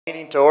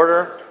Meeting to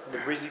order, the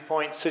Breezy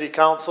Point City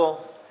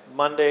Council,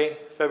 Monday,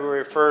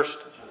 February 1st,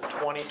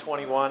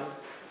 2021.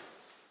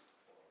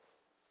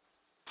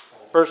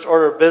 First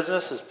order of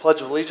business is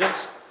Pledge of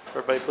Allegiance.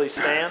 Everybody please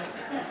stand.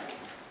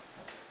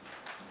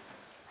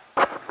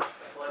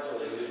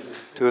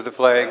 To the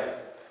flag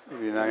of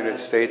the United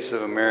States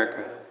of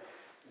America,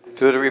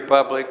 to the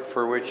republic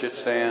for which it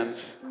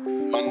stands,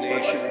 one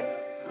nation,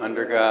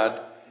 under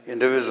God,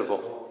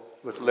 indivisible,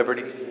 with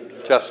liberty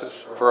and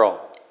justice for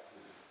all.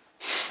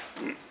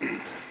 All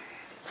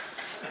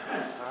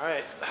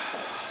right.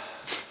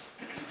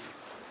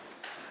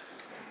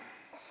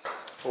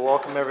 Well,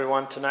 welcome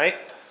everyone tonight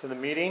to the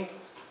meeting.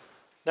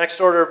 Next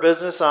order of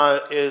business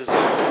is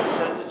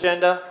consent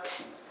agenda.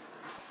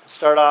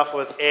 Start off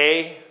with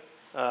A,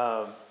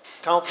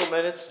 council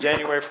minutes,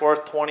 January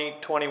 4th,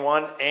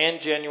 2021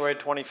 and January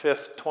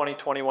 25th,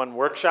 2021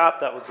 workshop.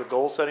 That was the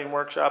goal setting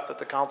workshop that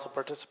the council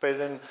participated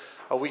in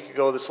a week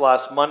ago this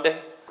last Monday.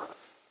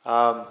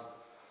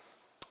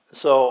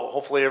 So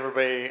hopefully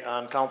everybody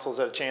on council has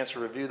had a chance to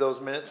review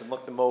those minutes and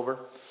look them over.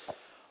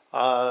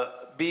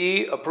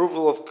 B,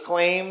 approval of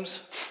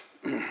claims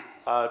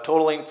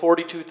totaling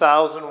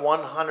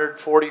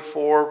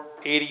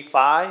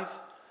 $42,144.85.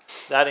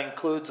 That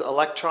includes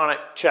electronic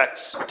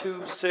checks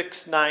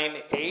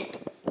 2698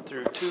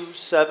 through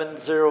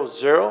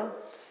 2700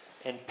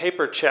 and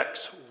paper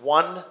checks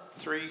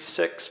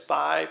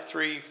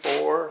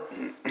 136534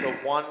 to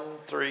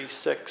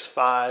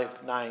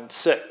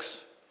 136596.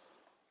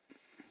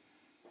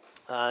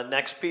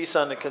 Next piece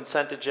on the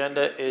consent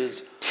agenda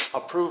is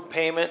approved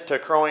payment to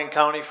Crow Wing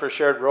County for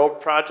shared road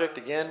project.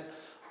 Again,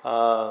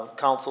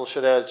 council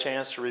should have a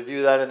chance to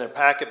review that in their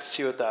packet to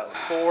see what that was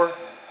for.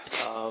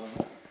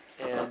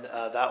 And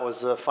that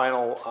was the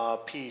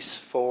final piece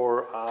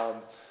for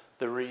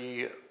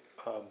the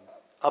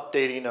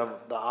updating of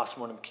the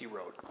Osmonum Key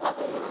Road.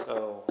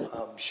 So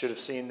you should have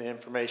seen the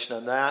information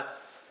on that.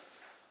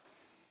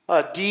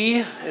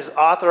 D is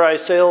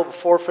authorized sale of a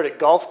forfeited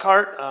golf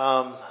cart.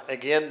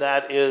 Again,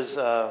 that is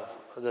the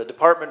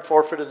department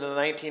forfeited the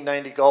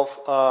 1990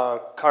 golf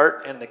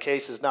cart, and the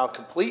case is now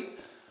complete.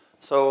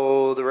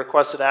 So the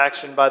requested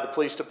action by the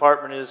police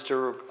department is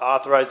to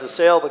authorize the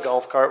sale of the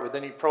golf cart with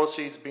any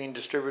proceeds being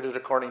distributed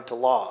according to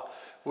law.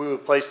 We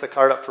would place the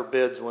cart up for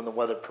bids when the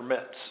weather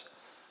permits.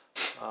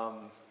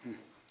 And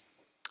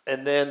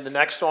then the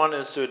next one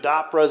is to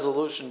adopt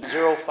resolution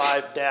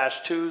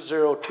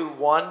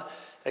 05-2021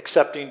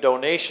 accepting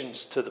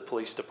donations to the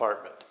police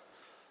department.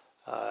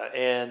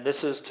 And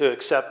this is to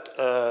accept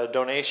a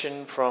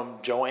donation from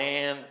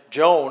Joan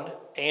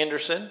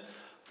Anderson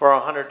for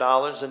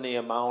 $100 in the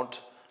amount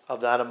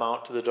of that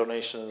amount to the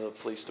donation of the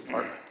police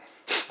department.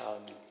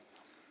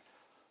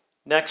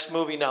 Next,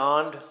 moving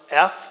on,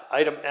 F,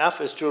 item F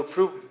is to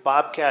approve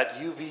Bobcat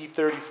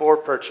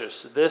UV34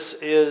 purchase. This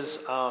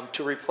is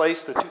to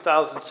replace the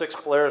 2006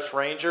 Polaris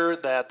Ranger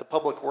that the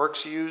Public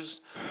Works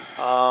used,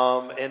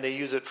 and they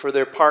use it for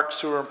their park,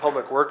 sewer, and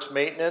public works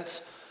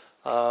maintenance.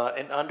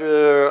 And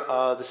under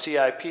the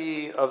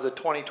CIP of the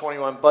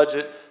 2021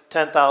 budget,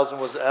 $10,000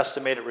 was the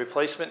estimated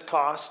replacement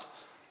cost.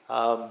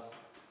 And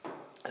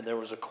there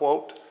was a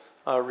quote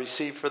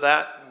received for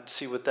that, and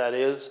see what that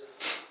is.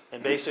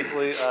 And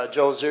basically,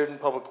 Joe Zierden,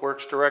 Public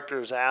Works Director,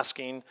 is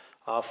asking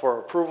for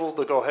approval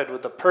to go ahead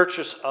with the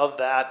purchase of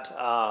that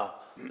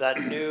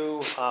that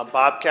new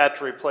Bobcat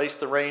to replace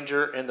the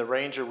Ranger, and the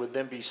Ranger would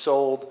then be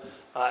sold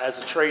as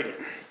a trade-in.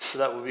 So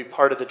that would be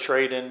part of the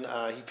trade-in.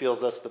 He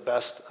feels that's the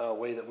best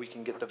way that we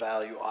can get the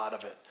value out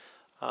of it.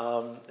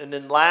 And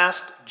then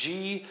last,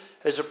 G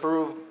is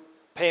approved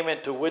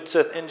payment to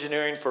Widseth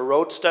Engineering for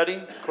road study.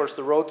 Of course,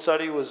 the road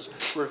study was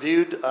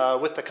reviewed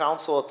with the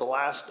council at the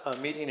last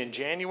meeting in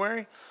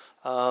January.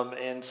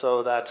 And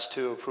so that's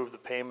to approve the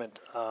payment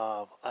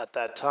at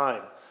that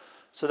time.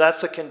 So that's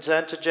the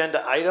consent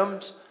agenda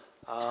items.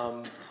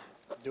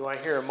 Do I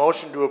hear a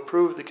motion to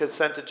approve the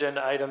consent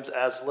agenda items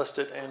as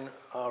listed in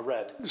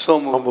red? So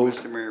moved,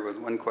 Mr. Mayor, with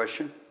one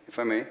question, if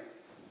I may.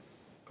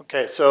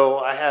 Okay, so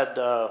I had,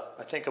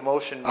 I think, a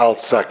motion. I'll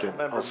second.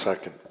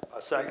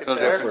 A second No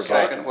there. difference,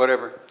 second,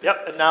 whatever.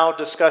 Yep, and now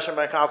discussion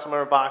by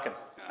Councilmember Bakken.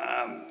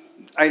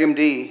 Item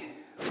D,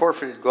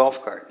 forfeited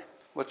golf cart.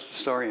 What's the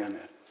story on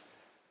that?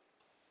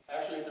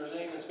 Actually, if there's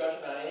any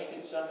discussion on any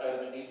consent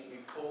item, it needs to be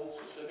pulled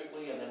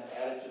specifically and then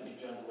added to the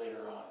agenda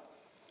later on.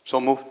 So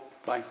moved,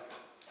 fine.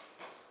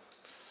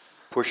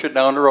 Push it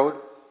down the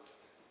road.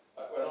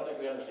 I don't think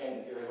we understand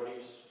it, Gary. What do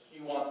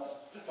you want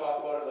to talk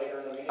about it later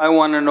in the meeting? I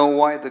want to know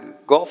why the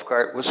golf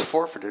cart was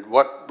forfeited.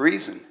 What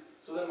reason?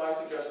 So then my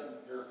suggestion,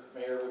 your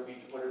mayor, would be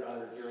to put it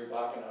under Gary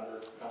Bakken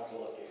under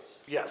council updates.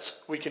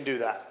 Yes, we can do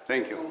that.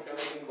 Thank you. Approve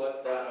everything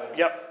but that item.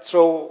 Yep,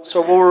 so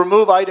we'll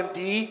remove item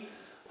D,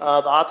 the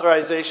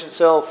authorization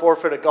sale of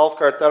forfeited golf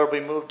cart. That'll be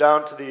moved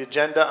down to the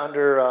agenda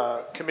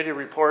under committee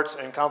reports,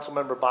 and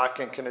Councilmember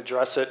Bakken can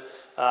address it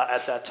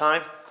at that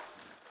time.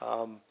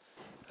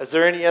 Is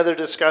there any other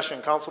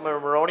discussion?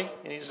 Councilmember Maroney,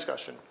 any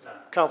discussion? No.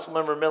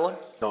 Councilmember Miller?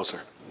 No,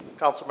 sir.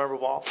 Councilmember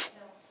Wall? No.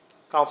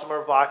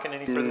 Councilmember Bakken,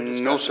 any further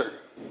discussion? No, sir.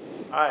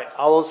 All right,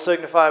 all those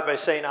signify by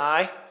saying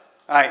aye.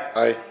 Aye.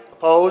 Aye.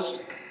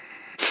 Opposed?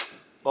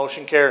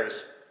 Motion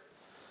carries.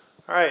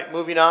 All right,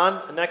 moving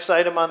on. The next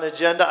item on the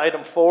agenda,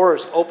 item 4,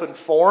 is open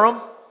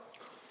forum.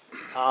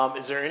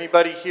 Is there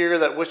anybody here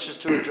that wishes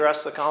to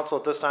address the council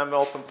at this time in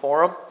open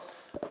forum?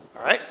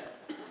 All right.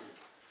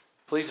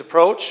 Please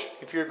approach.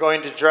 If you're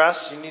going to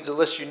address, you need to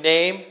list your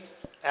name,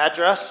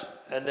 address,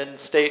 and then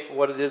state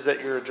what it is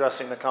that you're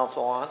addressing the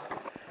council on.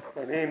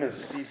 My name is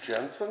Steve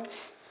Jensen.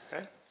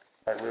 Okay.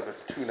 I live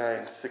at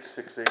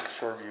 29668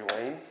 Shoreview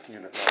Lane,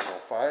 Unit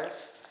 905.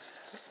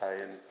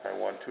 I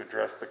want to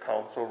address the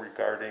council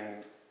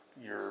regarding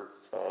your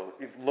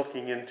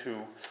looking into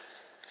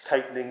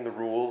tightening the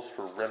rules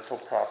for rental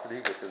property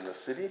within the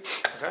city.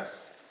 Okay.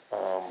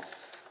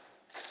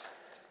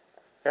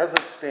 As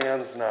it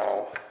stands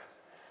now,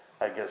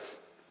 I guess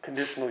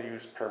conditional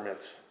use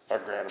permits are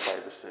granted by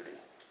the city.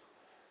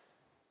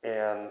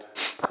 And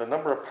the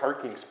number of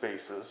parking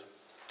spaces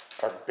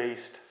are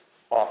based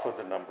off of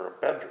the number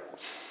of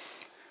bedrooms.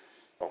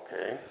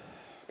 Okay?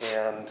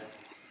 And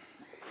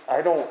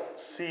I don't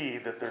see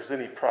that there's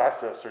any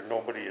process, or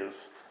nobody has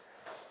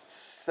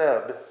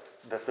said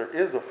that there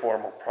is a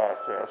formal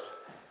process.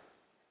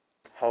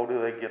 How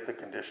do they get the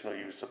conditional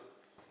use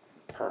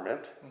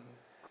permit?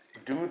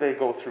 Do they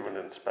go through an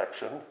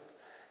inspection?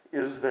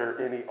 Is there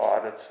any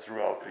audits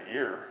throughout the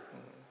year?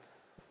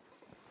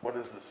 What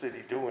is the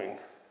city doing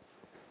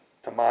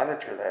to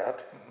monitor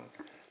that?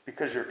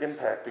 Because you're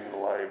impacting the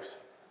lives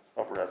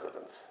of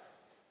residents.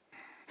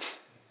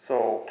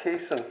 So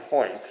case in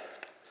point,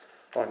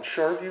 on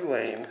Shoreview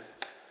Lane,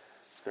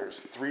 there's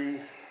 3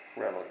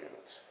 rental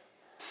units,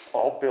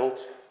 all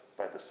built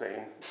by the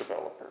same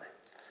developer.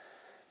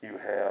 You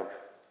have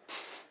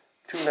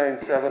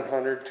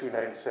 29700,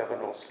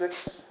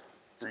 29706,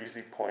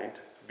 Breezy Point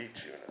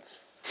beach units.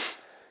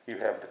 You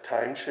have the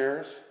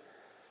timeshares,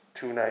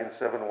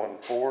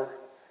 29714,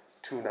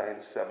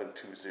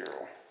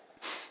 29720.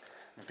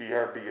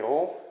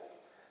 VRBO,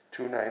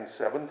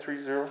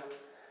 29730,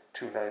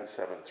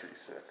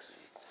 29736.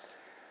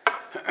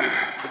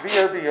 The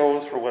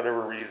VRBOs, for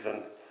whatever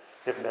reason,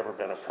 have never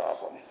been a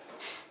problem.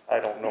 I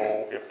don't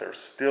know if there's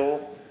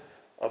still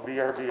a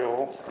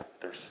VRBO,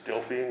 they're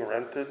still being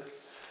rented,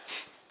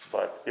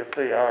 but if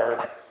they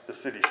are, the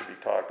city should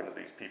be talking to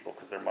these people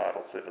because they're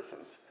model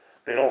citizens.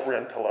 They don't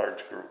rent to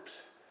large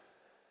groups.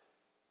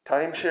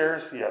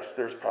 Timeshares, yes,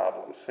 there's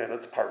problems, and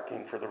it's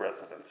parking for the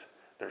residents.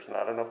 There's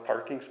not enough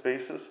parking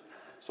spaces,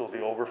 so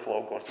the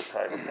overflow goes to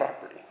private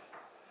property.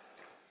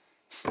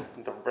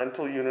 The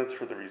rental units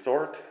for the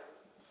resort,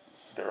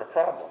 they're a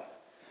problem.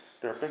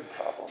 They're a big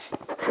problem.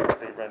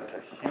 They rent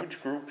to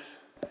huge groups.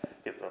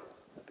 It's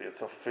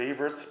a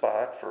favorite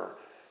spot for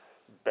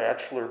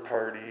bachelor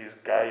parties,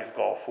 guys'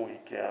 golf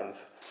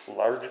weekends,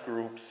 large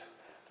groups,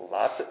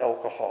 lots of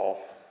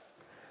alcohol.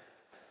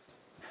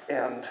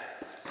 And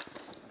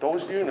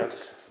those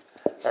units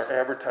are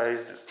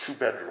advertised as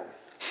 2-bedroom,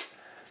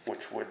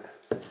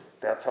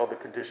 that's how the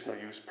conditional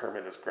use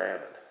permit is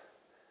granted.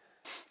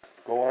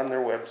 Go on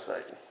their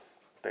website.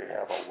 They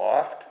have a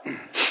loft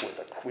with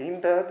a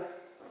queen bed.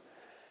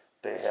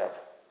 They have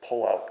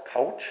pull-out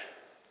couch,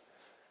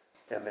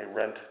 and they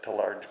rent to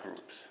large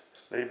groups.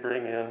 They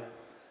bring in,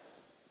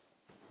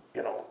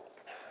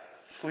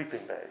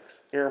 sleeping bags,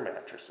 air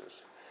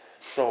mattresses.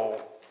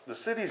 So the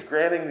city's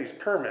granting these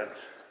permits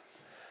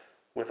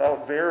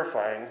without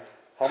verifying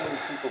how many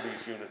people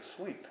these units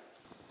sleep.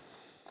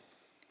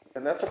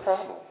 And that's a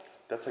problem.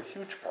 That's a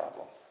huge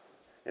problem.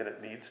 And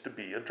it needs to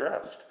be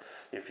addressed.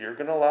 If you're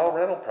gonna allow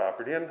rental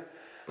property, and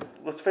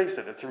let's face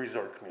it, it's a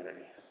resort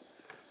community.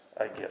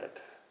 I get it.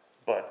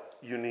 But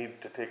you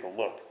need to take a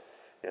look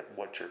at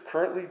what you're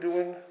currently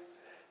doing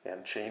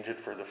and change it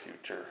for the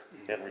future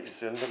and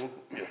rescind them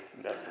if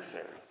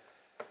necessary.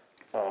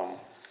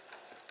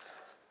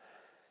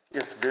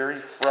 It's very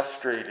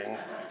frustrating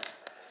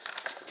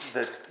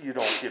that you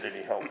don't get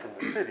any help from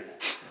the city.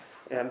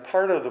 And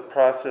part of the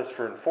process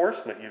for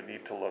enforcement you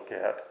need to look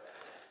at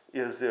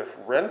is if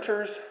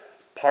renters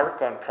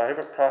park on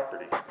private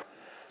property,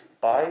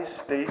 by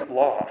state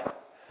law,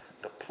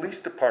 the police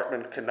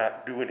department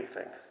cannot do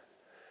anything.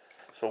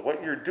 So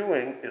what you're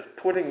doing is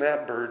putting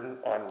that burden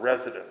on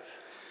residents.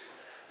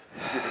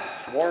 Getting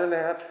sworn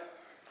at,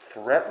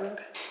 threatened,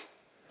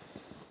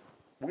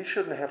 we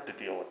shouldn't have to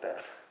deal with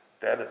that.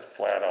 That is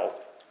flat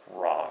out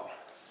wrong.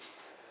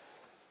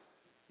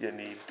 You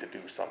need to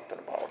do something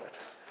about it.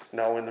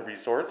 Now, in the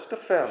resort's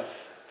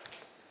defense,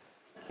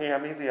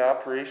 Cammie, the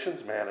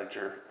operations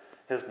manager,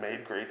 has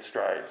made great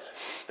strides.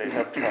 They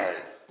have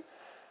tried.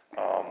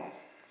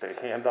 They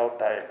hand out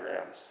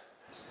diagrams.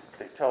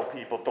 They tell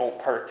people, don't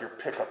park your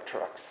pickup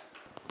trucks,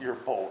 your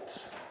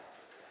boats.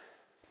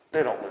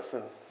 They don't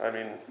listen. I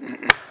mean,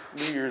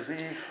 New Year's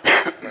Eve,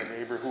 my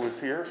neighbor who was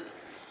here,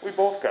 we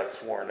both got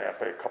sworn at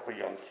by a couple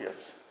young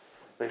kids.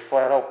 They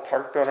flat out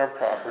parked on our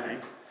property.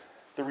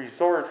 The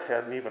resort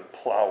hadn't even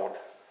plowed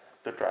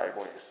the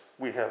driveways.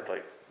 We had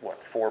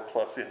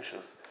 4+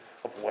 inches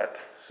of wet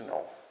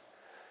snow.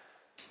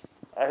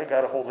 I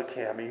got a hold of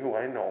Cammie, who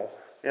I know,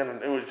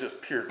 and it was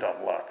just pure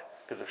dumb luck,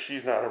 because if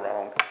she's not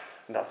around,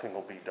 nothing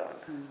will be done.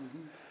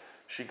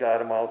 She got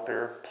them out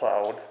there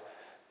plowed,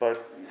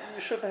 but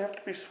you shouldn't have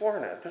to be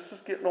sworn at. This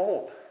is getting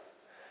old.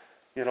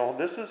 You know,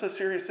 this is a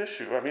serious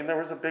issue. I mean, there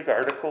was a big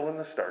article in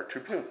the Star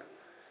Tribune.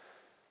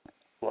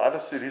 A lot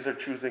of cities are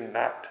choosing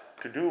not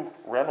to do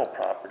rental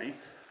property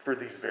for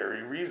these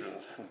very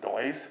reasons,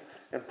 noise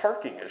and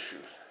parking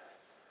issues.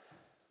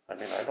 I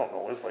mean, I don't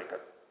know, it was like a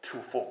 2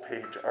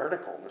 full-page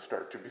article in the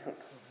Star Tribune.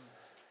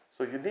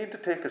 So you need to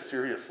take a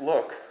serious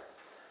look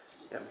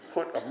and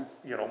put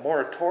a,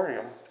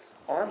 moratorium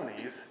on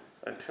these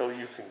until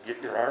you can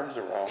get your arms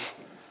around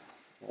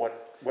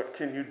what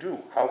can you do?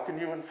 How can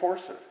you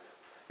enforce it?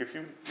 If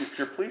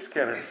your police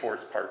can't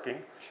enforce parking,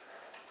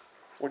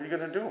 what are you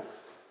gonna do?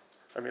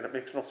 I mean, it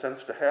makes no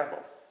sense to have them.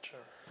 Sure.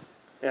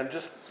 And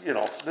just,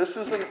 this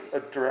isn't a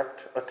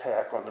direct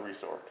attack on the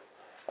resort.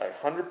 I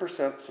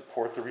 100%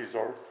 support the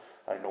resort.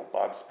 I know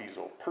Bob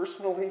Spizo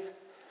personally.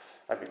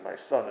 I mean, my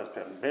son has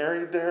been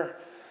married there.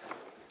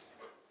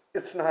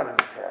 It's not an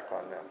attack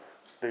on them.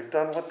 They've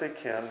done what they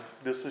can.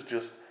 This is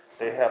just,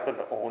 they happen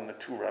to own the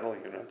 2 rental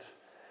units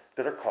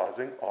that are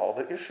causing all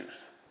the issues.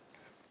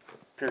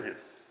 Period.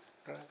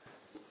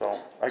 So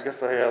I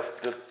guess I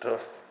ask that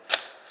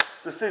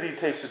the city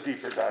takes a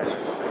deeper dive into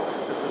this.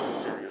 This is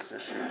a serious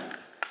issue,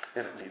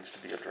 and it needs to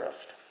be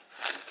addressed.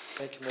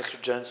 Thank you,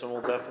 Mr. Jensen.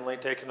 We'll definitely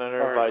take it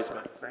under All right.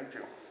 advisement. Thank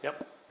you.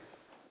 Yep.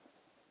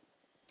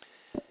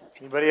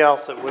 Anybody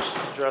else that wishes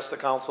to address the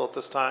council at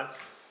this time?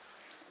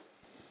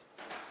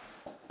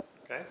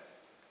 Okay.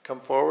 Come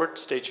forward,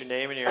 state your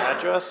name and your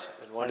address,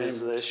 and what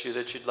is the issue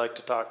that you'd like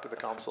to talk to the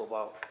council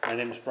about? My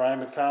name is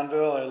Brian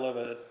McConville. I live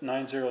at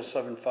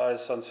 9075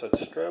 Sunset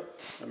Strip.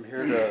 I'm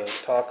here to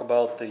talk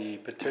about the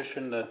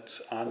petition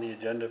that's on the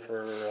agenda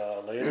for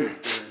later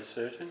for your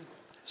decision.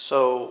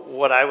 So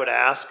what I would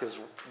ask is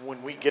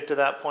when we get to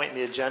that point in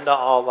the agenda,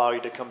 I'll allow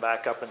you to come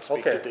back up and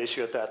speak to Okay. the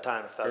issue at that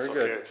time, if that's Very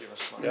okay good. with you,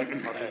 Mr. Mudd. Yep,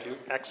 Okay. thank you.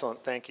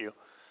 Excellent, thank you.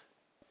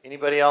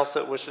 Anybody else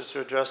that wishes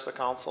to address the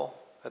council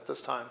at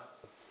this time?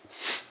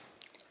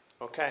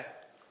 Okay.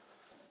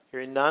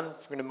 Hearing none,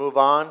 we're going to move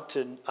on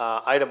to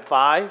item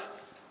 5,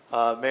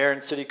 mayor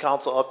and city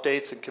council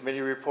updates and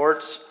committee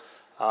reports.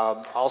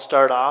 I'll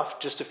start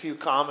off, just a few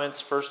comments.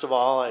 First of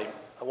all, I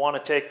want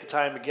to take the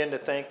time again to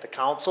thank the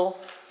council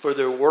for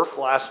their work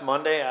last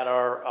Monday at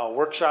our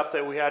workshop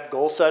that we had,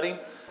 goal setting.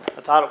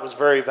 I thought it was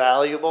very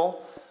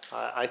valuable.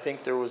 I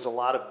think there was a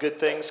lot of good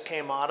things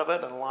came out of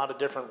it on a lot of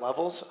different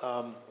levels.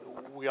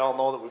 We all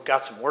know that we've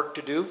got some work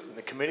to do, and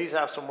the committees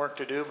have some work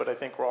to do, but I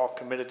think we're all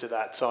committed to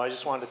that. So I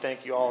just wanted to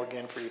thank you all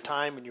again for your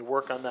time and your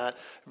work on that.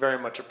 Very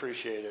much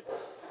appreciated.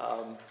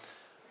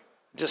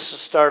 Just to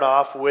start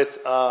off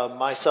with,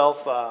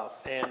 myself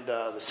and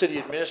the city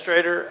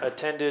administrator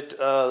attended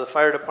the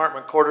fire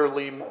department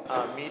quarterly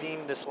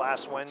meeting this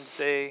last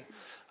Wednesday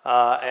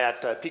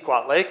at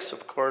Pequot Lakes.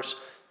 Of course,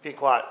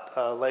 Pequot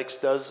Lakes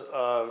does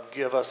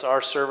give us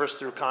our service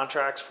through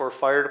contracts for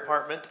fire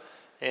department,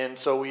 and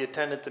so we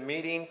attended the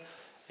meeting.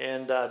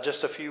 And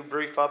just a few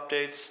brief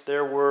updates.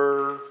 There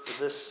were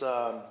this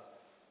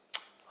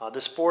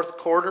fourth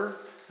quarter.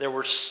 There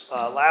were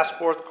last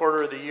fourth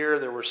quarter of the year.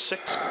 There were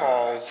 6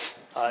 calls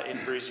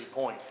in Breezy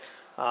Point.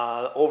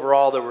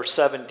 Overall, there were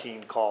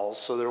 17 calls,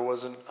 so there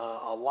wasn't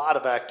a lot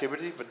of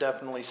activity, but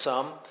definitely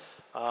some.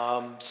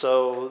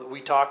 So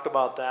we talked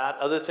about that.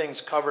 Other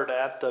things covered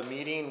at the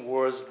meeting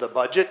was the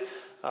budget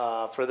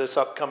for this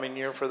upcoming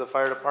year for the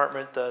fire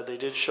department. They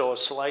did show a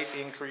slight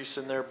increase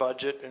in their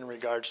budget in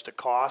regards to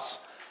costs.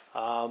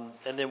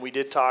 And then we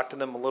did talk to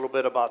them a little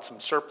bit about some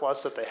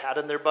surplus that they had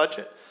in their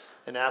budget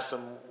and asked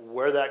them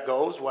where that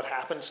goes, what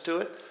happens to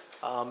it.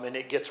 And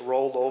it gets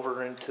rolled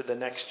over into the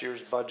next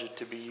year's budget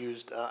to be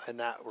used in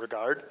that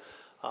regard.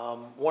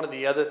 One of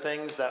the other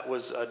things that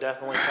was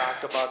definitely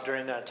talked about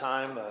during that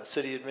time,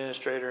 city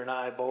administrator and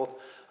I both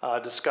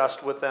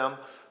discussed with them,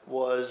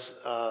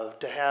 was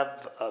to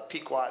have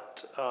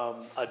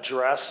Pequot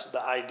address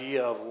the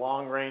idea of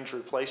long-range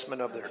replacement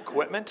of their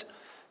equipment.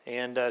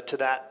 And to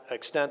that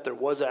extent, there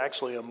was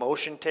actually a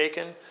motion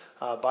taken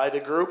by the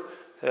group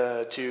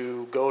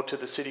to go to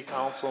the city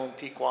council in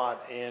Pequot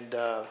and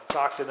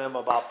talk to them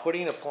about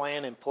putting a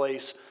plan in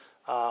place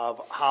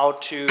of how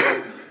to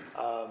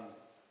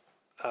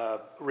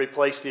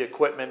replace the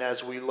equipment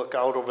as we look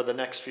out over the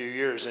next few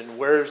years, and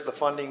where's the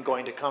funding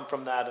going to come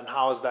from that, and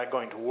how is that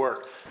going to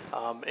work.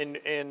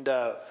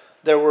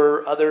 There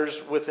were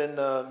others within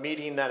the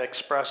meeting that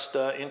expressed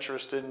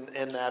interest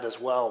in that as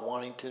well,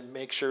 wanting to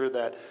make sure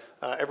that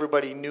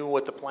everybody knew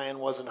what the plan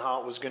was and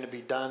how it was going to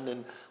be done,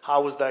 and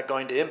how was that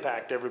going to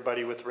impact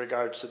everybody with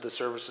regards to the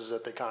services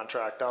that they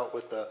contract out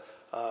with the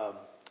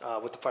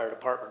fire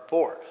department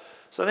for.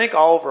 So I think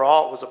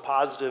overall it was a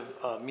positive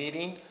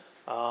meeting,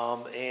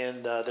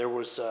 and there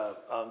was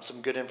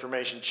some good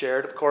information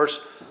shared. Of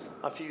course,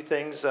 a few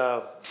things,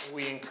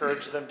 we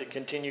encourage them to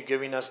continue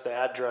giving us the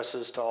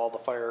addresses to all the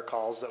fire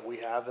calls that we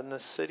have in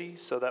this city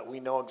so that we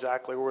know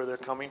exactly where they're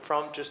coming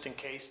from, just in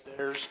case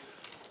there's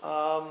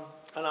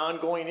an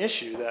ongoing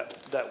issue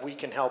that we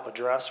can help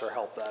address or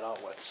help that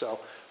out with. So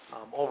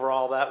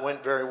overall, that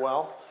went very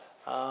well.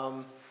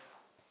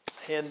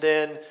 And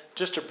then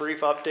just a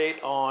brief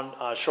update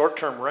on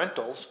short-term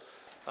rentals.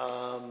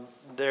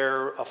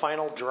 A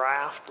final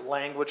draft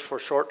language for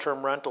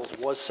short-term rentals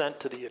was sent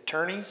to the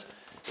attorneys.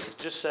 It was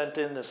just sent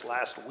in this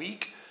last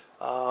week.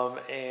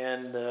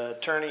 And the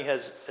attorney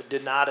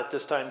did not at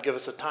this time give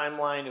us a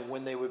timeline of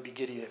when they would be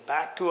getting it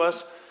back to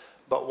us.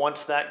 But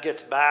once that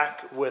gets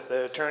back with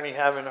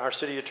our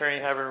city attorney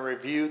having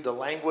reviewed the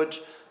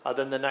language,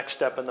 then the next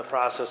step in the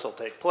process will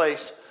take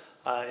place.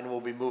 And we'll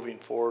be moving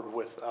forward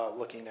with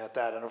looking at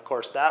that. And of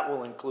course, that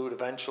will include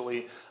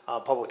eventually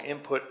public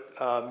input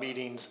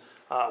meetings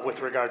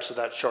with regards to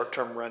that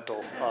short-term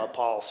rental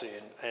policy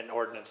and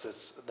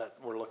ordinance that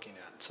we're looking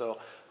at. So,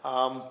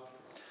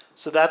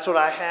 so that's what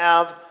I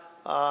have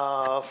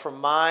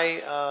from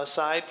my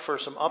side for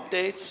some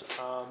updates.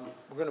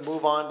 We're going to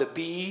move on to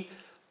B,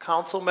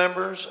 council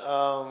members.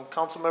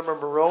 Councilmember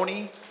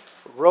Maroney,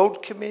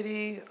 road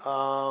committee,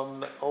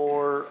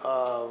 or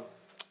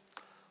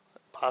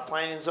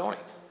planning and zoning,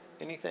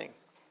 anything?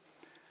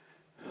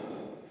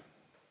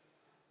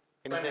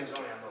 Planning and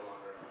zoning, I'm no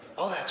longer on.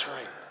 Oh, that's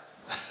right.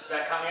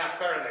 That caught me off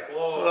guard, like,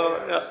 whoa,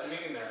 I missed the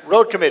meeting there.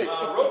 Road committee.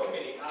 Road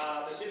committee,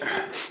 the city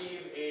did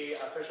receive a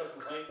official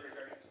complaint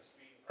regarding some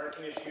speed and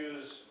parking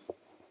issues,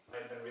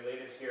 might have been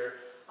related here.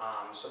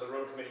 So the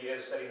road committee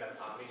is setting a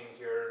meeting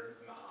here,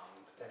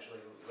 potentially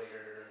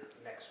later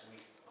next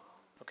week,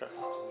 Okay. to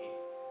meet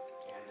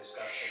and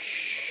discuss and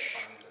look at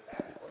findings of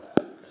fact for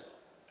that, so.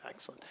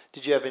 Excellent.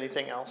 Did you have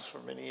anything else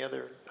from any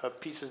other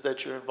pieces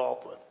that you're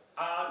involved with?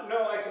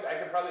 No, I could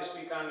probably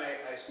speak on,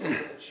 I spoke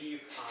with the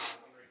chief, in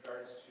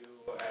regards to,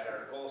 at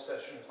our goal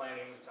session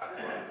planning,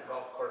 talking about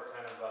golf court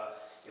kind of,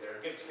 either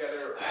get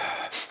together or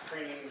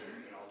training,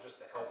 just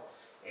to help.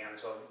 And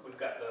so we've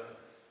got the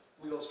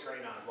wheels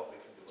turning on what we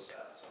can do with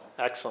that, so.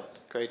 Excellent.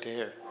 Great to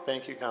hear.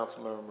 Thank you,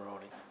 Councilmember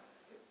Maroney.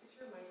 Is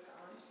your mic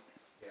on?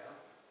 Yeah.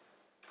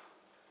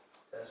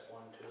 Test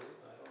 1, 2, I don't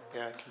know.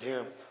 Yeah, I can hear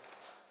him.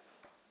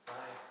 Hi.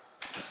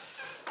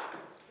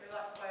 You're a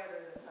lot quieter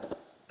than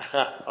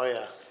that. Oh,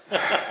 yeah.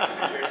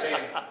 You're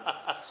saying,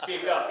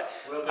 speak up.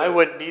 Will do. I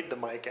wouldn't need the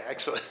mic,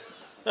 actually.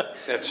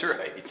 That's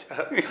right.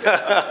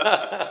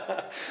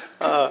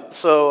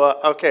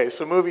 Okay,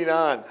 so moving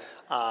on.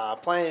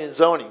 Planning and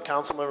zoning,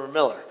 Councilmember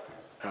Miller.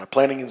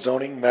 Planning and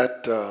zoning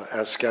met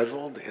as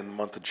scheduled in the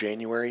month of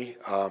January.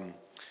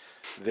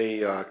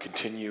 They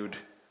continued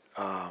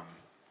a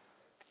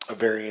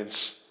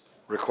variance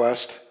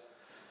request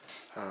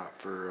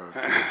for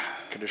a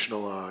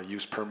conditional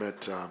use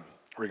permit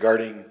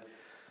regarding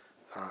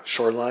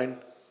shoreline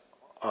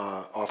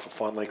off of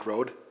Fawn Lake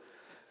Road.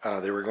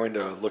 They were going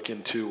to look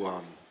into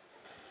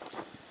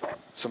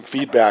some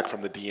feedback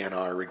from the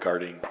DNR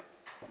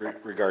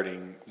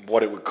regarding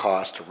what it would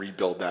cost to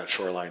rebuild that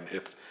shoreline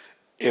if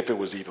it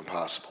was even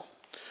possible.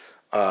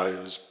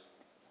 It was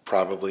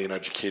probably an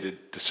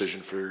educated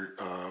decision for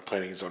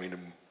planning and zoning to,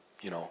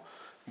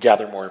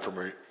 gather more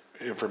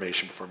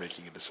information before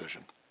making a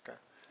decision. Okay.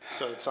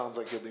 So it sounds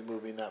like you'll be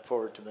moving that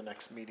forward to the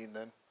next meeting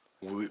then?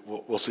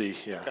 We'll see,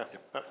 yeah. Okay.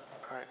 All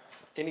right.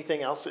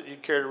 Anything else that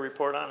you'd care to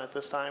report on at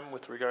this time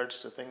with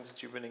regards to things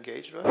that you've been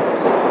engaged with?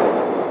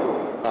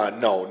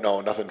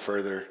 No, nothing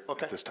further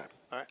Okay. at this time.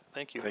 All right.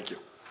 Thank you. Thank you.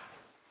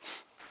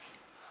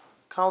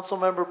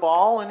 Councilmember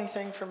Ball,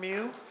 anything from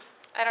you?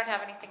 I don't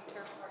have anything to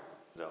report.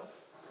 No.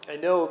 I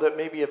know that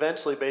maybe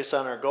eventually, based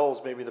on our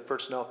goals, maybe the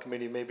personnel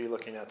committee may be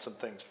looking at some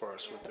things for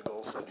us with the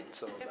goal setting.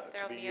 So that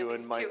there'll could be be you at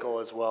and least two. Michael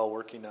as well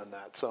working on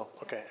that. So,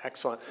 okay,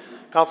 excellent.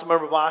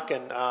 Councilmember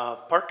Bakken,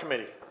 Park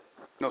Committee.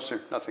 No,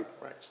 sir, nothing.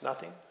 Right, it's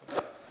nothing?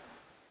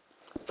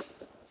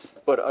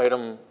 But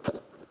item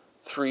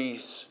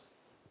 3D,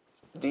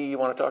 you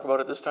want to talk about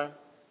it this time?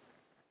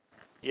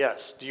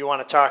 Yes. Do you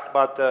want to talk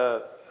about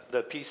the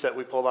piece that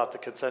we pulled off the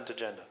consent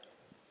agenda?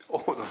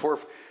 Oh, the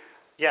fourth.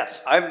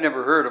 Yes. I've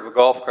never heard of a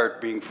golf cart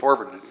being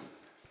forwarded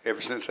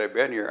ever since I've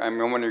been here. I'm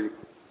wondering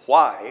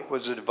why.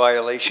 Was it a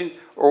violation,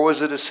 or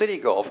was it a city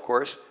golf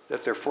course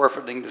that they're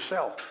forfeiting to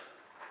sell?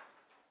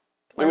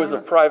 It was a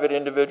private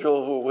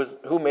individual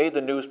who made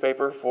the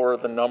newspaper for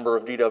the number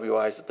of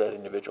DWIs that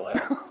individual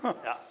had.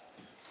 Yeah.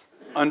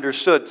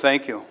 Understood,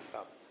 thank you.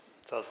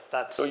 So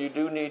that's, So you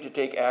do need to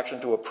take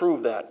action to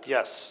approve that.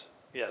 yes,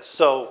 yes.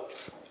 So,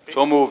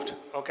 So moved.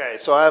 okay,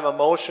 so I have a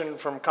motion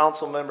from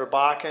Councilmember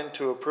Bakken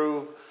to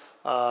approve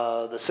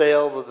the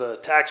sale of the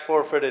tax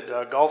forfeited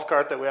golf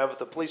cart that we have at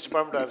the police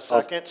department. Do I have a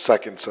second?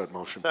 Second said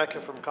motion.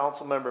 Second from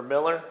Councilmember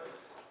Miller.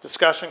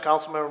 Discussion,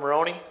 Councilmember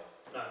Maroney?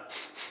 None.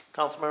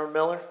 Councilmember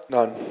Miller?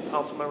 None.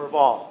 Councilmember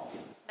Ball?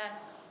 None.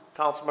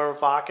 Councilmember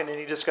Bakken,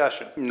 any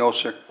discussion? No,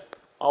 sir.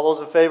 All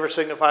those in favor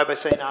signify by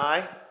saying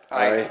aye.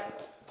 Aye.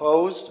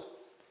 Opposed?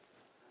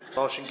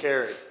 Motion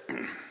carried.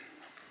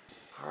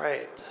 All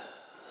right.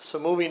 So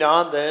moving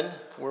on then,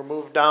 we're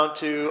moved down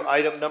to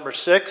item number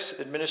 6,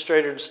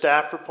 administrator and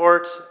staff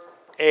reports.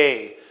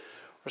 A,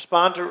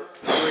 respond to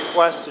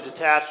request to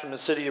detach from the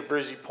city of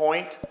Breezy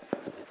Point.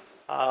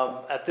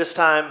 At this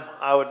time,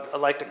 I'd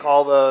like to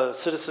call the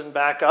citizen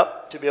back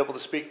up to be able to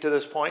speak to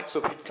this point.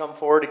 So if you'd come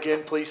forward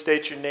again, please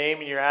state your name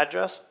and your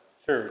address.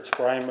 Sure, it's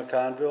Brian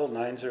McConville,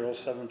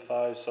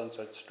 9075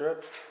 Sunset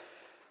Strip.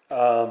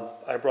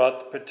 I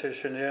brought the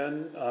petition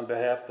in on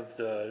behalf of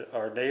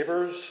our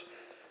neighbors.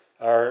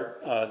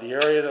 The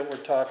area that we're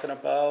talking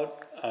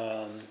about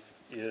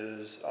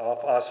is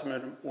off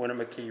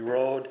Ossawinamakee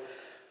Road.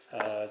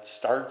 It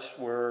starts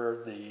where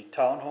the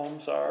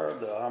townhomes are,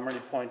 the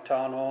Harmony Point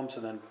townhomes,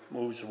 and then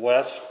moves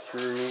west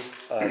through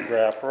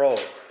Graff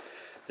Road.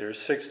 There's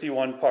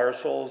 61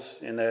 parcels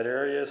in that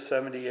area,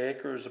 70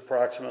 acres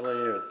approximately,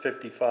 with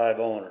 55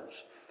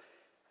 owners.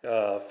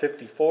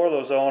 54 of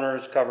those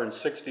owners, covering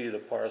 60 of the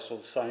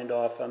parcels, signed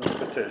off on the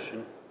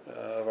petition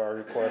of our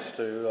request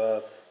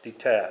to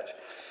detach.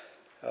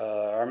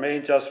 Our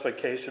main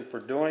justification for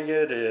doing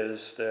it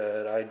is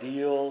that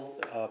Ideal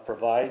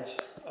provides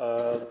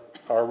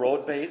our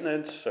road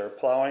maintenance, our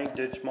plowing,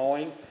 ditch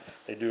mowing.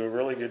 They do a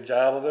really good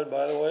job of it,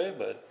 by the way,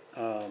 but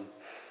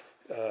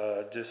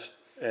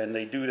and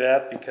they do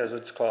that because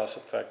it's cost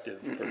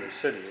effective for the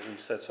city. At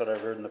least that's what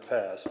I've heard in the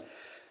past.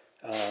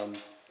 And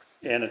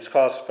it's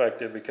cost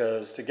effective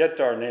because to get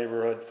to our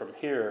neighborhood from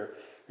here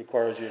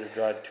requires you to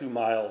drive 2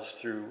 miles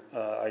through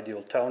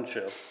Ideal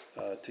Township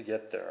to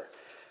get there.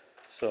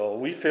 So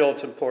we feel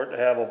it's important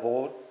to have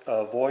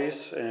a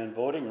voice and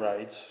voting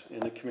rights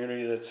in the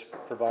community that's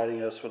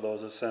providing us with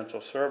those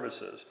essential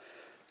services.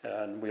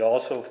 And we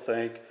also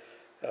think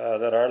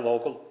that our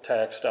local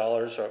tax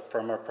dollars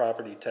from our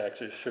property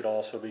taxes should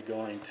also be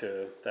going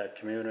to that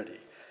community.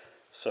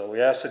 So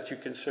we ask that you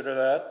consider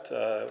that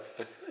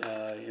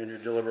in your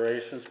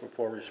deliberations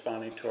before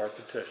responding to our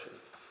petition.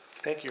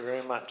 Thank you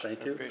very much.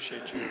 Thank I you.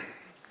 appreciate you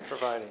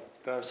providing.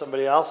 Do I have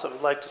somebody else that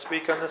would like to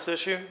speak on this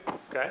issue?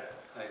 Okay.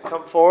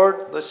 Come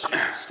forward. Let's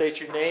state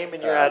your name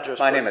and your address,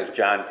 My please. name is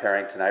John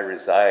Parrington. I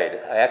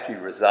actually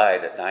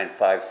reside at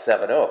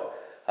 9570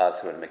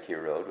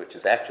 Ossawinamakee Road, which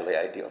is actually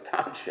Ideal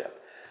Township.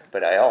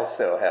 But I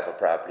also have a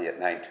property at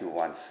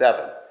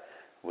 9217,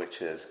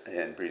 which is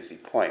in Breezy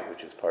Point,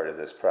 which is part of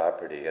this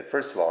property. And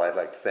first of all, I'd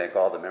like to thank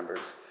all the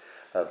members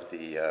of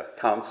the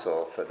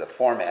council for the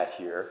format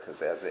here,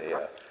 because as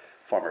a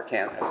former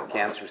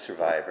cancer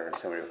survivor and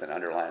somebody with an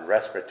underlying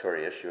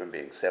respiratory issue and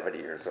being 70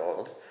 years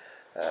old,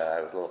 I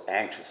was a little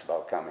anxious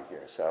about coming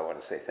here, so I want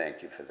to say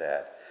thank you for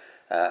that.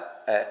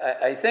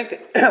 I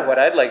think what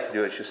I'd like to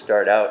do is just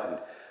start out and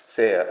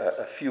say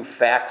a few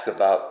facts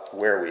about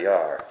where we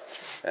are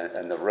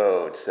and the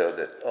road so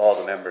that all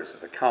the members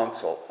of the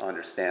council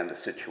understand the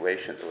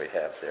situation that we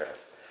have there.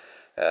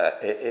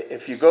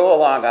 If you go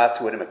along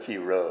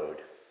Ossawinamakee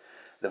Road,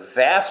 the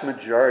vast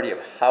majority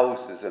of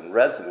houses and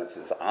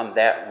residences on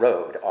that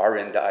road are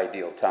into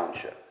Ideal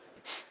Township.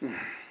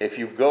 If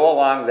you go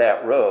along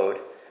that road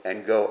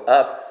and go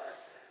up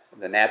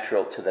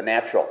to the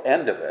natural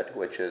end of it,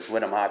 which is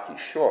Winnemuckie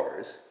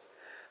Shores,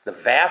 the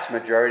vast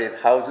majority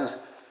of houses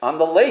on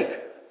the lake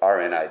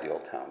are in Ideal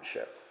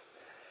Township.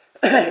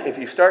 If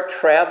you start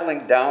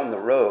traveling down the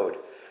road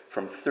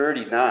from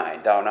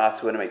 39 down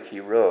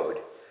Ossawinamakee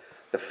Road,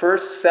 the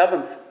first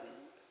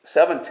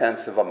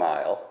 7/10 of a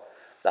mile,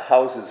 the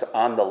houses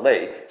on the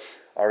lake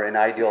are in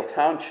Ideal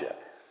Township.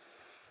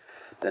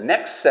 The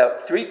next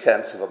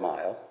 3/10 of a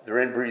mile, they're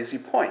in Breezy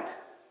Point.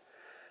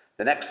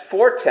 The next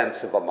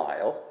 4/10 of a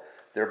mile,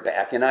 they're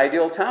back in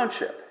Ideal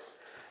Township.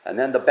 And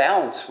then the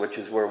balance, which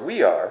is where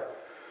we are,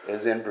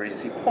 is in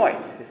Breezy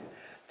Point.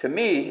 To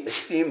me, it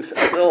seems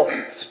a little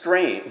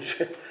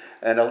strange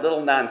and a little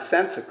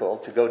nonsensical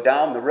to go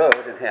down the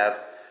road and have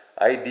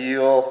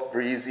Ideal,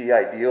 Breezy,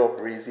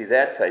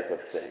 that type of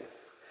thing.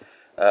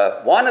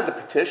 One of the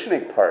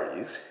petitioning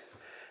parties,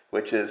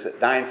 which is at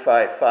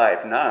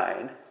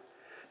 9559,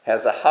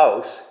 has a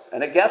house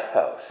and a guest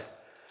house.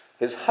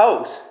 His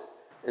house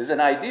is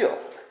in Ideal.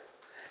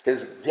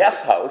 His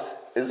guest house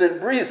is in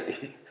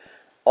Breezy,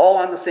 all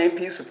on the same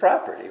piece of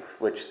property,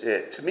 which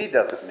to me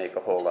doesn't make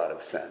a whole lot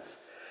of sense.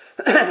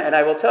 And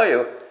I will tell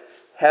you,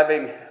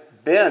 having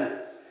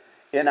been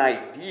in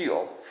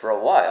Ideal for a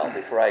while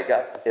before I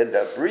got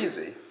into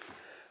Breezy,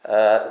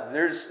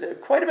 there's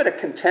quite a bit of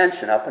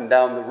contention up and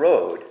down the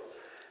road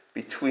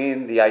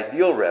between the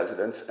Ideal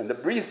residents and the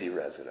Breezy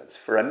residents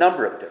for a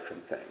number of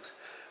different things.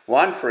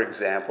 One, for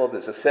example,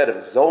 there's a set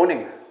of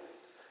zoning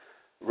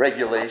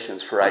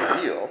regulations for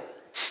Ideal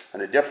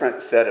and a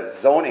different set of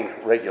zoning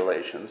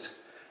regulations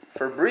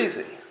for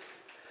Breezy.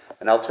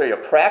 And I'll tell you a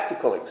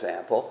practical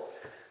example.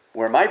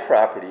 Where my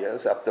property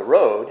is, up the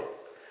road,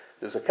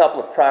 there's a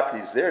couple of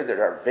properties there that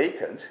are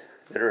vacant,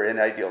 that are in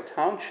Ideal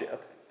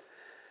Township.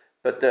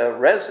 But the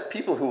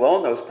people who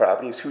own those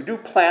properties, who do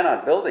plan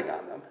on building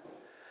on them,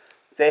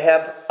 they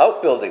have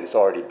outbuildings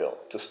already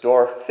built to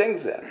store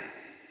things in.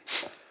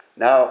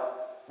 Now,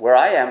 where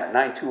I am at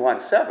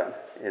 9217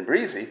 in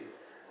Breezy,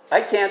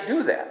 I can't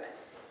do that,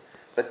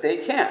 but they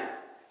can.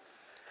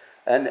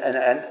 And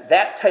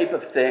that type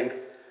of thing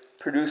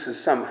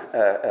produces some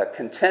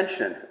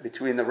contention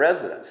between the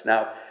residents.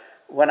 Now,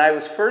 when I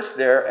was first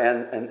there,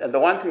 and the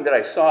one thing that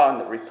I saw in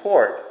the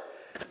report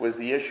was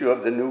the issue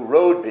of the new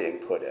road being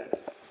put in.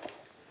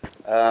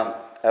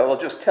 I will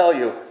just tell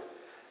you,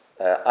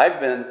 I've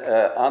been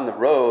on the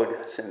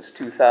road since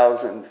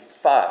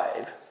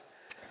 2005,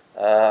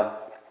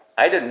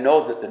 I didn't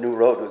know that the new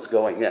road was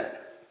going in.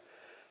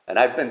 And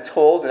I've been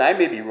told, and I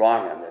may be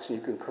wrong on this, and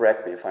you can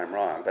correct me if I'm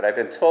wrong, but I've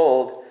been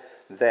told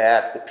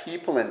that the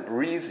people in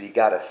Breezy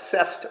got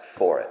assessed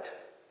for it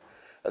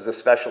as a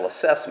special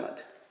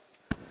assessment.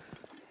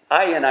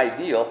 I, in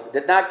Ideal,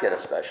 did not get a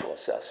special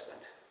assessment.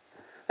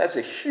 That's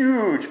a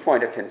huge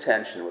point of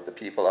contention with the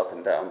people up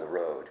and down the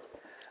road.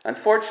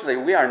 Unfortunately,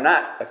 we are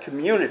not a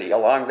community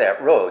along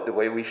that road the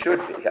way we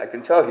should be, I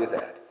can tell you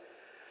that.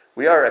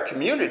 We are a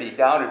community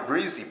down at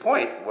Breezy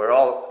Point, where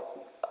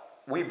all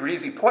we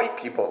Breezy Point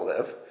people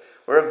live.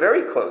 We're a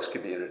very close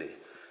community.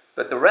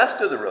 But the rest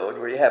of the road,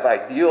 where you have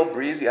Ideal,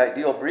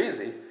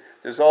 Breezy,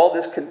 there's all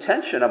this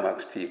contention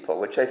amongst people,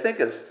 which I think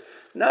is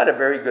not a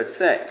very good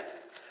thing.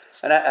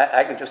 And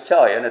I can just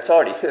tell you, and it's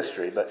already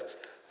history,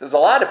 but there's a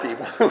lot of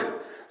people who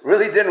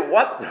really didn't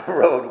want the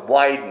road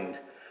widened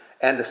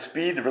and the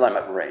speed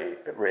limit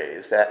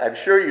raised. I'm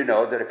sure you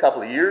know that a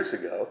couple of years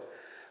ago,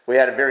 we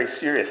had a very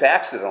serious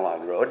accident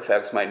along the road. In fact, it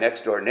was my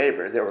next door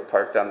neighbor. They were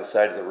parked on the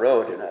side of the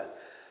road in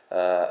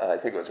I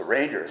think it was a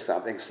Ranger or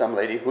something. Some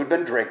lady who'd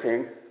been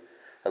drinking,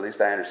 at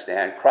least I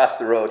understand, crossed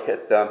the road,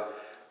 hit them.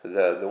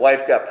 The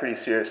wife got pretty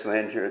seriously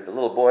injured. The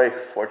little boy,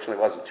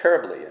 fortunately, wasn't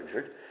terribly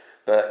injured.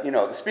 But, you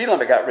know, the speed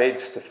limit got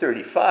raised to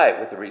 35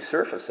 with the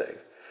resurfacing.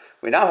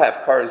 We now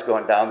have cars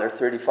going down there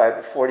 35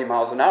 to 40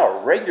 miles an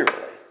hour regularly.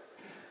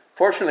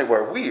 Fortunately,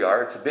 where we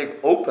are, it's a big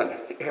open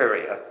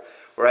area.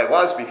 Where I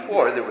was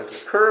before, there was a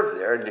curve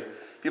there, and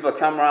people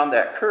come around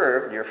that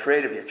curve, and you're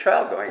afraid of your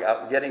child going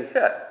out and getting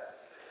hit.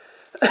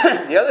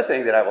 The other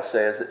thing that I will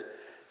say is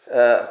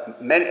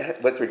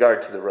that, with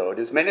regard to the road,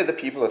 is many of the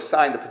people who have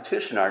signed the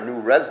petition are new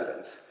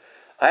residents.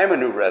 I am a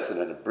new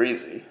resident of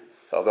Breezy,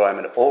 although I'm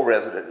an old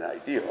resident in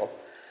Ideal.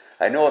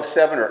 I know of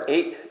 7 or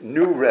 8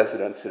 new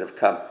residents that have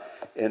come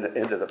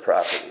into the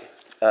property.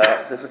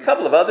 There's a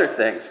couple of other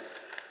things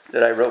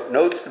that I wrote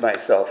notes to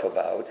myself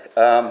about.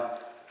 I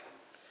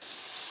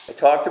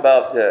talked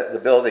about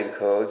the building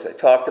codes. I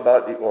talked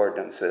about the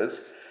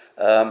ordinances.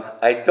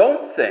 I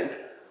don't think,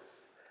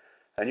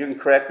 and you can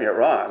correct me if I'm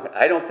wrong,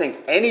 I don't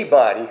think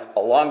anybody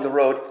along the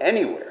road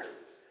anywhere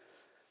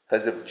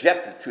has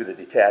objected to the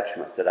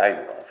detachment that I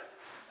know of.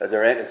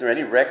 Is there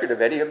any record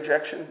of any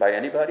objection by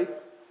anybody?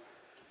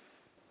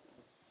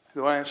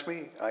 You want to ask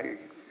me? I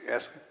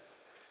ask.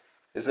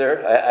 Is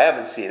there? I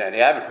haven't seen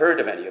any. I haven't heard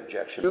of any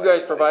objection. You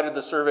guys provided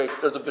the survey,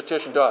 or the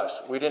petition to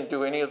us. We didn't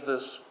do any of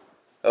this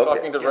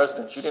talking to the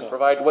residents. You didn't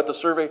provide what the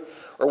survey,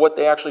 or what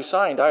they actually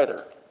signed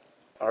either.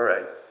 All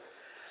right.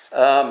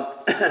 And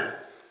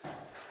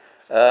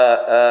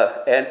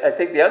I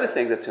think the other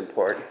thing that's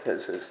important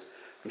is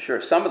I'm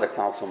sure some of the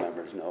council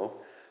members know,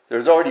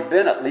 there's already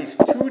been at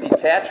least 2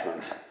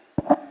 detachments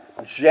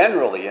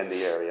generally in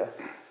the area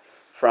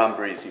from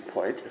Breezy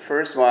Point. The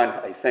first one,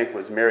 I think,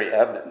 was Mary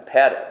Ebnett and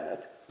Pat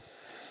Ebnett.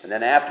 And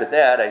then after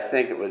that, I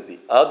think it was the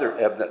other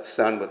Ebnett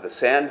son with the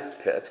sand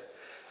pit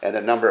and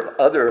a number of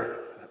other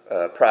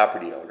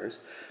property owners.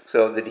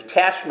 So the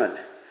detachment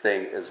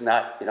thing is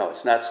not,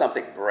 it's not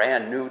something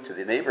brand new to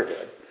the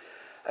neighborhood.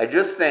 I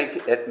just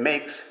think it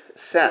makes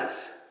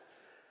sense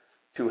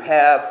to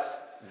have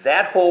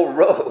that whole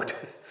road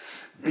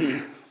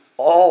be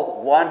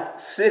all one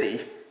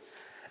city,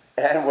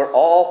 and we're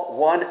all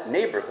one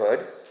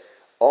neighborhood,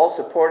 all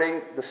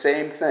supporting the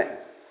same thing.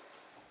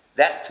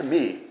 That, to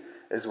me,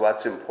 is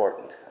what's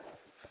important.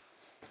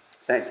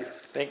 Thank you.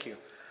 Thank you.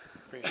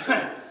 Appreciate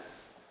it.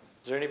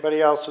 Is there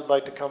anybody else who'd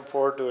like to come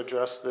forward to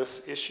address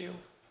this issue?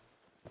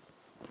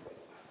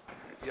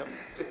 Yep.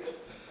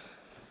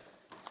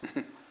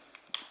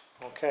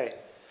 Okay.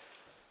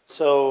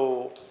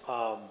 So,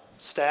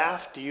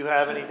 staff, do you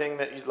have anything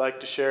that you'd like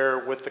to share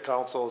with the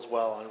council as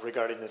well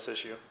regarding this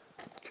issue?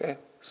 Okay.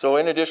 So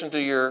in addition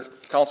to your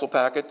council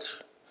packet,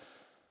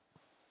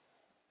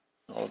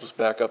 I'll just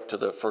back up to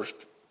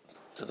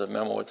the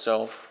memo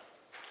itself.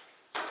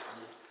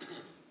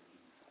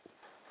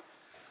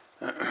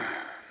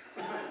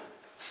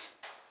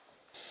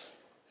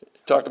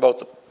 Talked about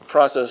the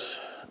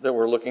process that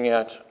we're looking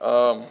at.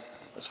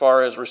 As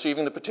far as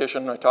receiving the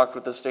petition, I talked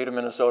with the state of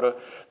Minnesota.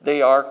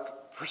 They are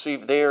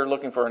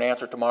looking for an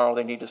answer tomorrow.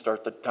 They need to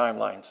start the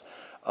timelines.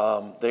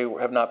 They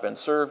have not been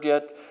served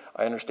yet.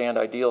 I understand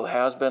Ideal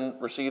has been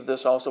received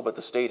this also, but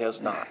the state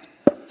has not.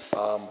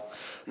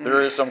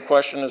 There is some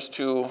question as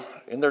to,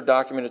 in their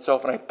document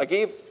itself, and I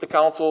gave the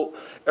council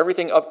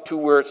everything up to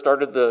where it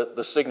started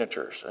the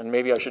signatures, and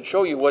maybe I should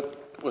show you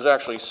what was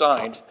actually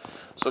signed.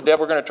 So Deb,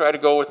 we're going to try to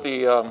go with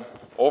the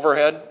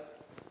overhead.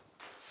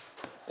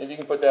 If you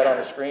can put that on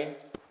the screen.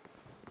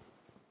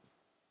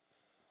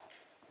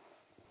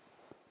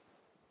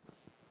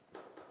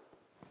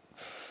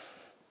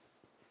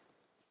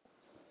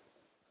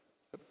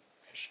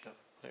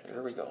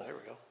 There we go. There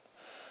we go.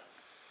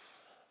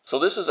 So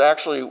this is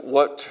actually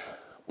what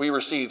we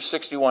received,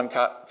 61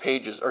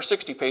 pages, or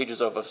 60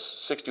 pages of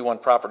 61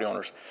 property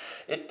owners.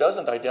 It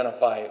doesn't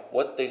identify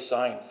what they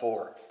signed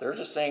for. They're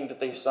just saying that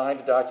they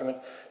signed a document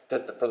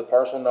for the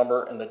parcel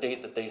number and the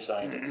date that they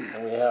signed it.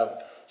 And we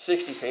have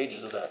 60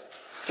 pages of that.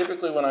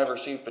 Typically when I've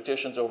received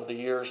petitions over the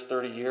years,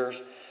 30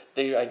 years,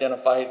 they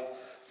identified,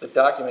 the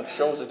document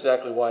shows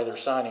exactly why they're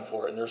signing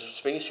for it, and there's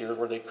space here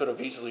where they could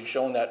have easily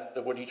shown that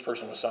what each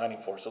person was signing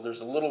for. So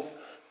there's a little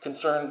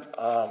concern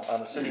on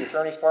the city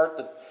attorney's part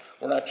that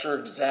we're not sure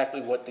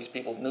exactly what these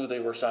people knew they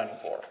were signing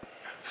for.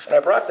 And I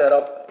brought that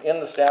up in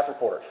the staff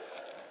report.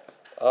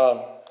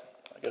 I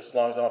guess as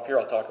long as I'm up here,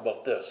 I'll talk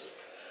about this.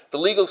 The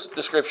legal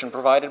description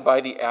provided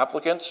by the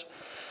applicants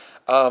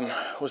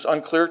was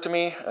unclear to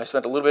me. I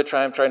spent a little bit of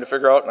time trying to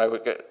figure out,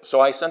 and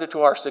so I sent it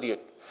to our city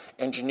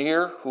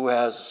engineer who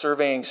has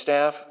surveying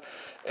staff,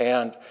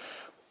 and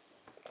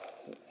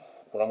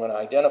what I'm going to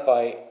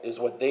identify is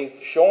what they've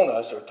shown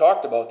us or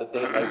talked about that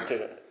they'd like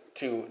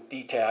to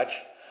detach.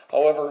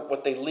 However,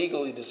 what they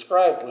legally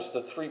described was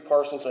the 3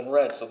 parcels in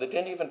red, so they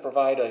didn't even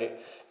provide an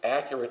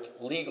accurate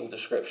legal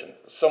description.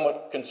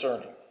 Somewhat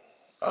concerning.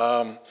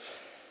 I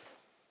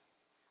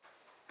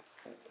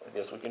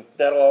guess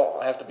that'll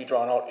all have to be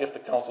drawn out if the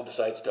council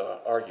decides to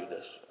argue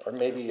this. Or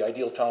maybe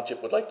Ideal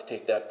Township would like to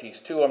take that piece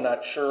too. I'm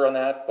not sure on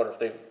that,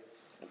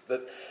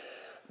 but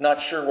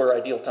not sure where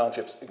Ideal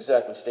Township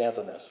exactly stands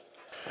on this.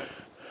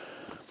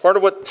 Part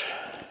of what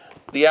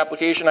the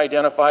application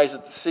identifies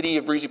that the city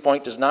of Breezy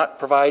Point does not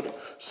provide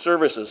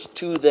services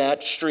to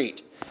that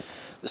street.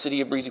 The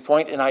city of Breezy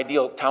Point and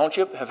Ideal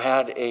Township have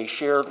had a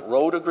shared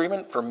road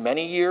agreement for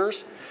many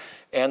years,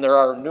 and there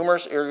are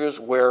numerous areas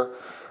where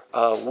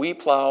we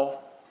plow,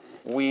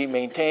 we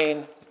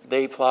maintain,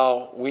 they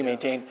plow, we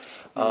maintain.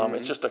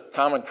 It's just a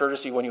common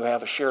courtesy when you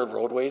have a shared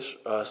roadways.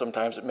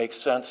 Sometimes it makes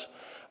sense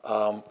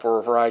for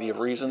a variety of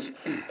reasons.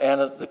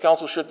 And the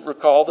council should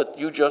recall that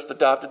you just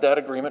adopted that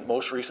agreement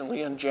most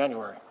recently in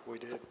January. We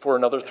did. For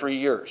another 3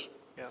 years.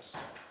 Yes.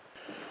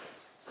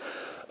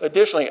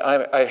 Additionally,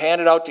 I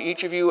handed out to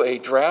each of you a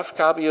draft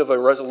copy of a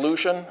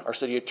resolution. Our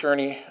city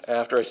attorney,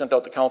 after I sent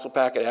out the council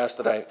packet, asked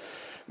that I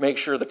make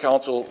sure the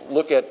council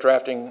look at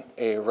drafting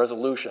a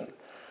resolution.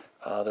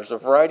 There's a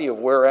variety of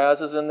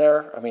whereases in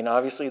there. I mean,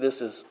 obviously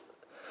this is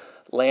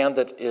land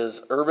that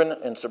is urban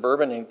and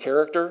suburban in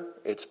character.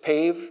 It's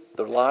paved.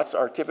 The lots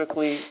are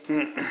typically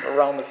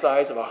around the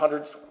size of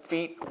 100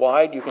 feet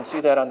wide. You can see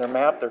that on their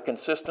map. They're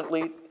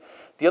consistently.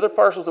 The other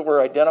parcels that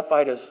were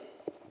identified as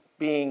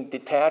being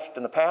detached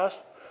in the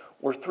past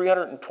were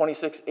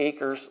 326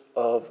 acres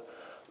of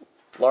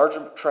large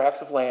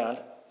tracts of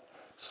land.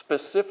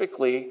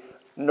 Specifically,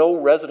 no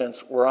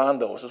residents were on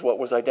those, is what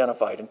was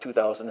identified in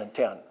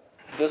 2010.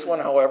 This one,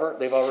 however,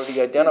 they've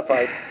already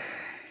identified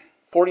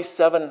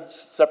 47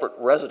 separate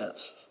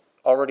residents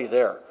already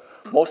there.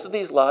 Most of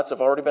these lots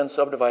have already been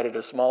subdivided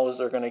as small as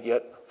they're going to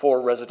get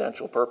for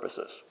residential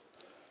purposes.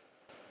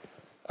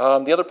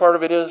 The other part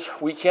of it is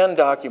we can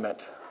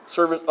document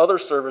other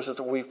services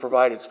that we've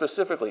provided,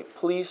 specifically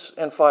police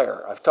and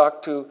fire. I've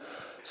talked to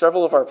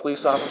several of our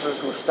police officers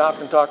who have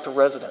stopped and talked to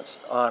residents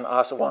on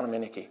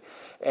Osawatomie,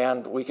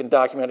 and we can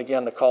document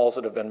again the calls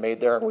that have been made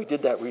there. And we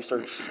did that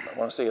research, I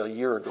want to say, a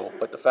year ago,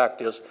 but the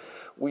fact is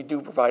we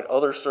do provide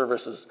other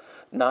services,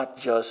 not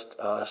just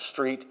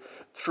street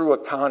through a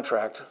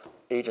contract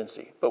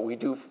agency, but we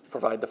do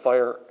provide the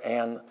fire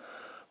and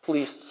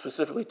police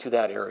specifically to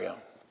that area.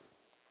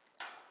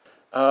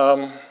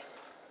 The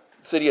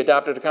city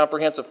adopted a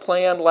comprehensive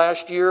plan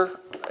last year,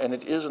 and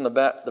it is in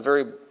the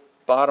very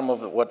bottom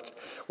of what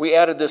we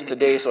added this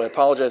today, so I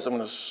apologize. I'm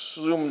going to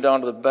zoom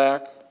down to the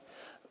back,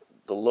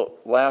 the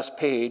last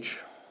page.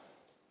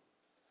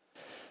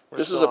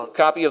 This is a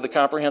copy of the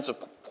comprehensive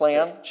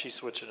plan. Yeah, she's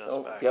switching us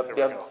back. Yep, There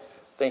we Deb, go.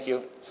 thank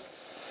you.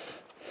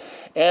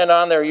 And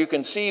on there you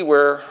can see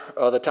where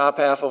the top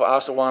half of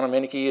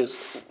Osawatomie is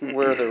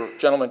where the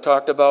gentleman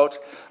talked about.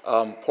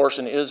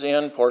 Portion is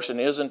in, portion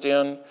isn't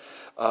in,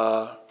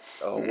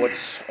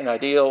 what's an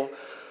ideal.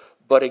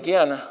 But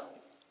again,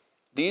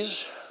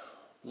 these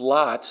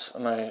lots,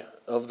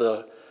 of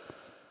the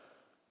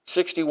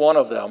 61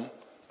 of them,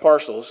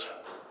 parcels,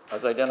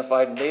 as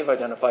identified, and they've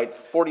identified,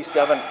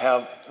 47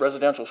 have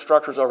residential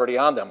structures already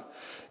on them.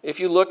 If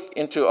you look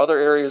into other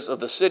areas of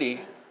the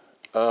city,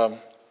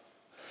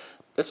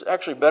 it's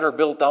actually better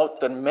built out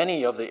than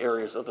many of the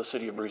areas of the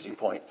city of Breezy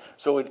Point.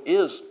 So it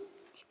is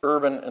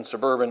urban and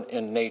suburban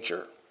in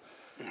nature.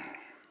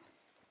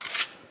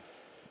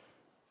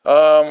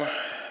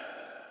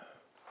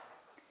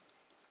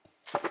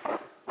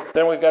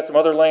 Then we've got some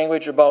other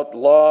language about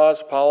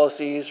laws,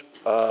 policies,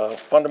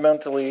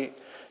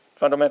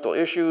 fundamental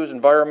issues,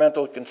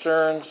 environmental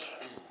concerns.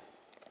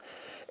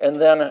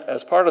 And then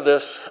as part of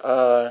this,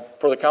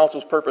 for the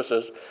council's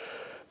purposes,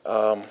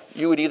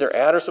 you would either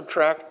add or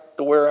subtract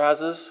the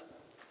whereases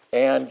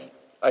and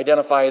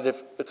identify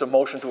if it's a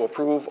motion to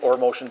approve or a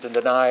motion to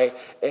deny.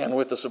 And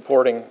with the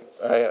supporting,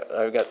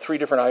 I've got 3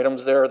 different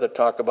items there that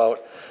talk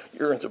about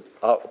you're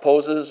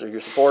opposes or you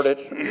support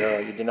it,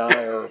 you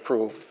deny or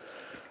approve.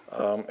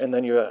 And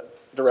then you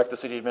direct the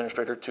city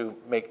administrator to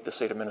make the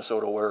state of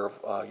Minnesota aware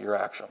of your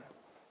action.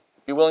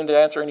 Be willing to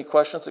answer any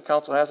questions the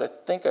council has? I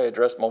think I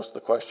addressed most of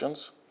the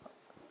questions.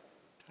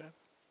 Okay.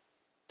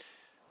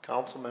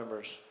 Council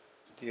members,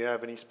 do you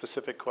have any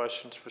specific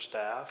questions for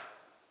staff?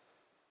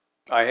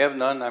 I have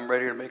none. I'm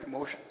ready to make a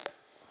motion.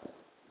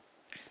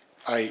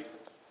 I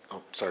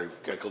Oh, sorry,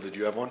 Geichel, did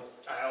you have one?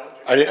 I'll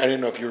I didn't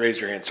know if you raised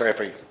your hand. Sorry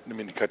if I didn't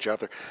mean to cut you off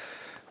there.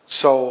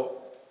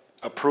 So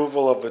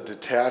approval of a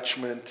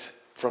detachment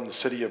from the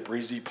city of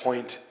Breezy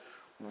Point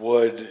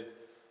would,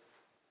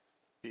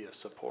 Be a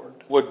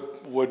support.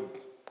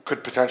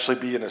 could potentially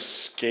be an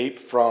escape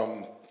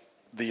from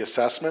the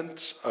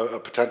assessment, a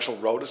potential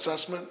road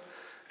assessment?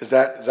 Is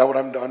that what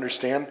I'm to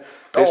understand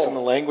based on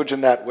the language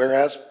in that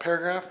whereas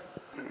paragraph?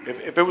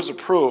 If it was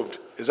approved,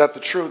 is that the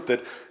truth,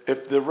 that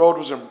if the road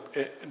was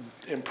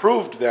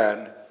improved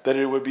then, that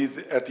it would be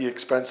at the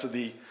expense of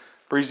the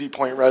Breezy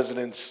Point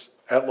residents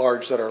at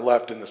large that are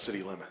left in the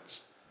city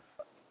limits?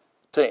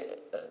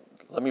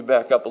 Let me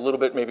back up a little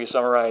bit, maybe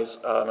summarize.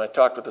 I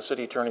talked with the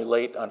city attorney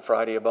late on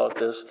Friday about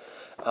this.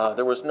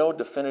 There was no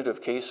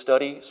definitive case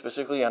study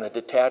specifically on a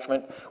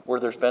detachment where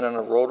there's been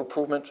a road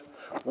improvement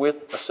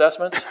with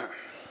assessments.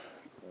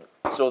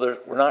 So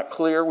we're not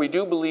clear. We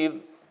do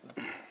believe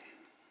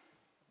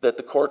that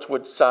the courts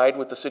would side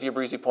with the city of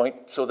Breezy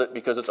Point so that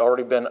because it's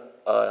already been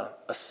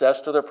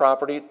assessed to their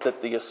property,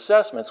 that the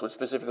assessments would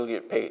specifically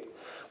get paid.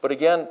 But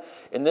again,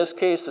 in this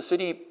case, the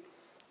city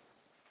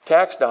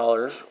tax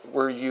dollars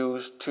were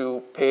used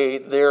to pay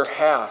their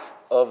half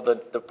of the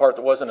part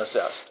that wasn't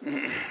assessed.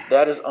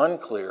 That is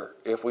unclear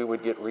if we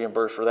would get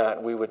reimbursed for that,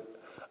 and we would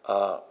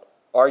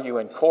argue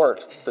in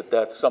court that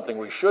that's something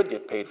we should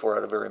get paid for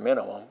at a very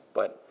minimum.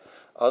 But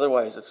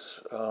otherwise,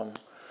 it's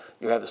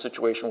you have the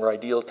situation where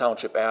Ideal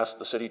Township asked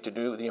the city to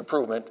do the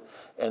improvement,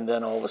 and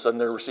then all of a sudden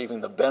they're receiving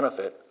the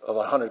benefit of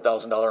a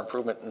 $100,000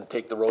 improvement and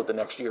take the road the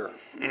next year.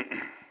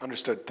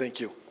 Understood, thank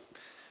you.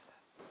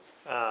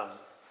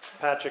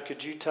 Patrick,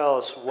 could you tell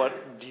us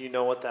do you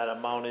know what that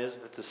amount is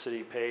that the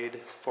city paid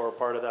for a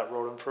part of that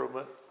road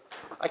improvement?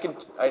 I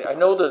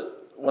know that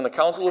when the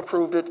council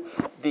approved it,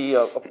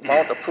 the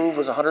amount approved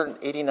was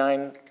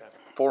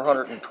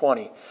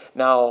 $189,420.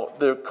 Now,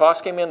 the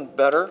cost came in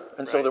better,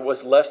 and so there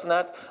was less than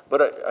that,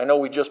 but I know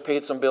we just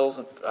paid some bills,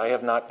 and I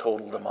have not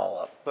totaled them all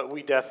up. But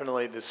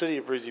the city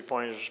of Breezy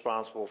Point is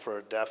responsible for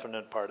a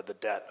definite part of the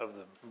debt of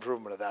the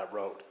improvement of that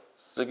road.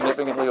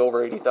 Significantly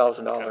over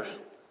 $80,000. All right.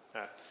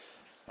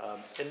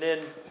 And then,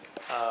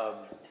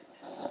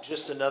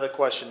 just another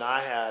question I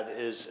had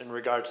is in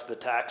regards to the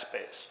tax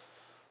base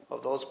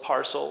of those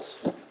parcels.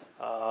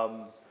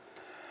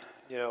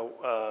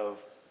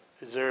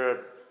 Is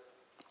there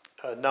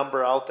a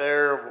number out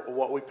there,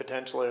 what we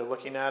potentially are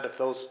looking at if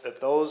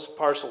those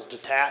parcels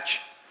detach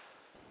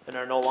and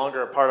are no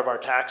longer a part of our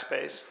tax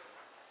base?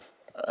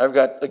 I've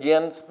got,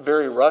 again,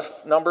 very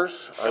rough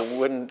numbers. I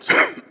wouldn't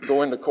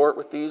go into court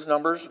with these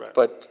numbers, Right.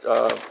 but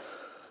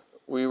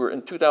we were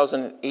in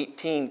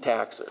 2018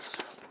 taxes.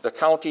 The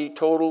county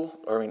total,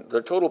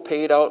 the total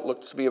paid out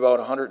looks to be about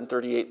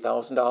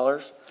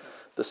 $138,000.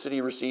 The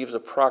city receives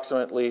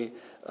approximately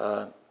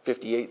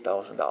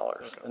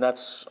 $58,000. And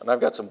I've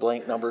got some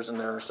blank numbers in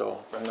there,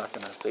 so I'm not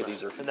gonna say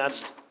these are. And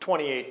that's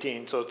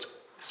 2018, so it's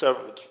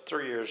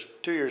 2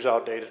 years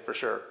outdated for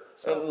sure.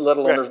 So, And let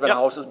alone there's been Yep.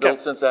 houses built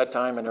Yep. since that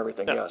time and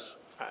everything, Yep. yes.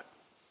 All right.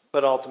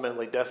 But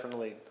ultimately,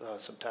 definitely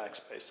some tax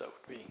base that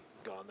would be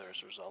gone there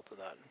as a result of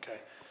that, okay.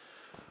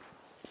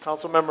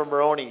 Councilmember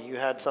Maroney, you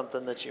had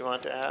something that you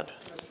want to add?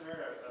 Mr.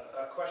 Mayor,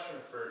 a question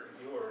for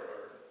you or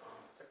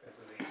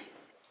technically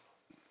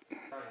the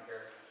attorney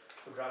here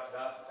who dropped it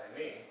off, if I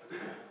may.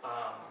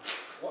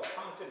 What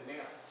prompted NAM?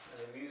 I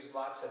mean, these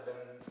lots have been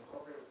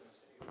incorporated with the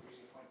city of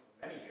Breezy Point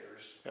for many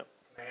years. Yep.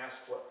 May I ask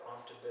what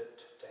prompted it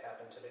to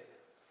happen today?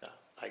 Yeah,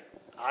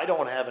 I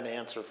don't have an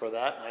answer for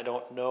that. I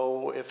don't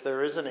know if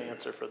there is an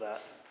answer for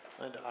that.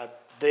 And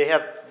they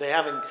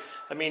haven't,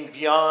 I mean,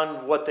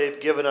 beyond what they've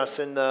given us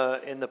in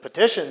the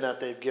petition that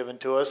they've given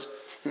to us,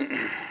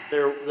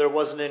 there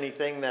wasn't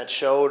anything that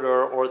showed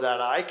or that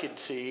I could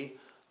see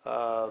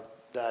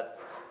that,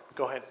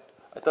 go ahead.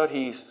 I thought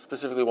he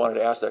specifically wanted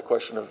to ask that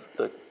question of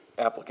the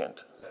applicant.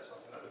 Is that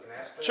something that we can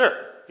ask?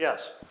 Sure,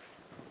 yes.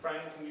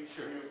 Brian, can you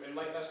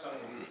enlighten us on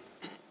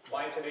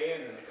why today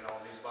and,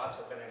 these lots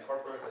have been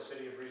incorporated with the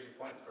city of Breezy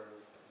Point for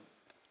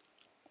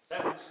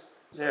since?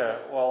 Yeah,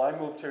 well, I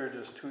moved here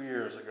just 2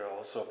 years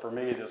ago, so for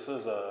me, this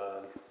is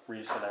a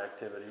recent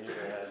activity,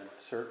 and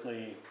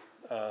certainly,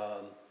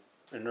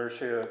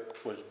 inertia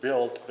was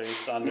built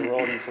based on the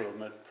road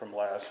improvement from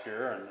last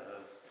year, and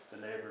the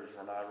neighbors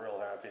were not real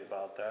happy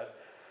about that.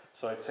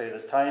 So I'd say the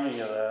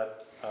timing of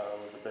that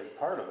was a big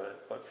part of it,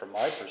 but from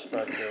my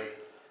perspective,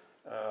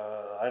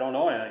 I don't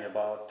know anything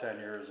about 10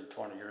 years and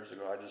 20 years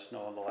ago, I just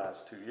know in the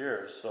last 2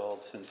 years. So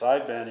since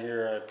I've been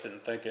here, I've been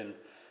thinking,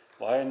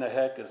 why in the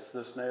heck is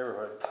this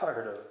neighborhood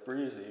part of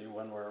Breezy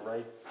when we're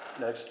right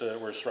next to,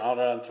 we're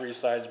surrounded on 3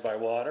 sides by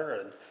water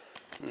and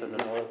to the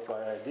north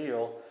by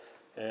Ideal,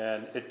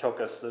 and it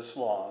took us this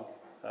long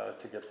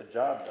to get the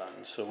job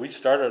done. So we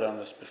started on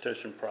this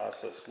petition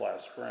process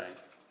last spring,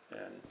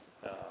 and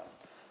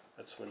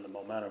that's when the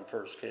momentum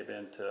first came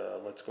into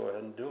let's go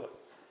ahead and do it.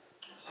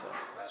 So.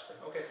 Last spring.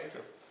 Okay, thank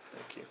you.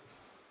 Thank you.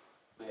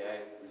 May I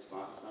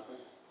respond to something?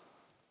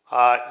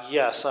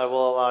 Yes, I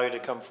will allow you to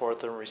come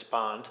forth and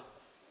respond.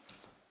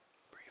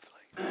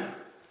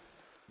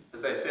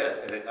 As I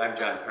said, and I'm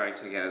John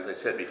Parrington again. As I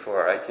said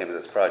before, I came to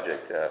this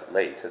project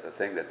late. So the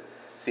thing that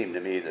seemed to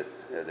me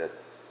that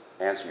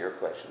answer your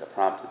question, that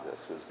prompted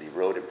this, was the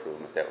road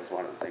improvement. That was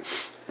one of the things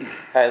that's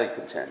highly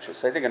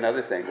contentious. I think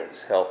another thing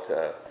that's helped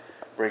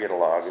bring it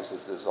along is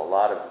that there's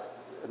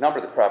a number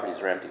of the properties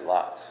are empty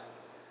lots.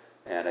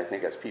 And I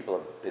think as people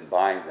have been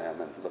buying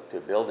them and looked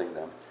to building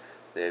them,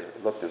 they've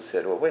looked and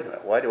said, well, wait a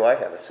minute, why do I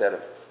have a set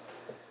of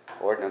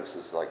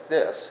ordinances like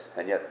this,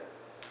 and yet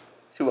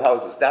 2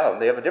 houses down,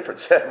 they have a different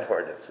set of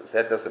ordinances?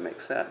 That doesn't make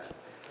sense.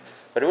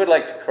 But I would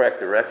like to correct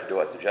the record to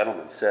what the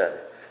gentleman said.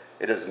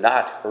 It is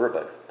not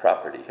urban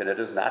property, and it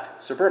is not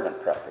suburban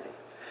property.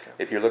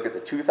 If you look at the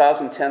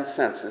 2010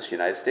 census,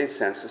 United States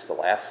Census, the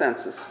last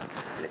census,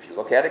 and if you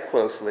look at it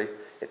closely,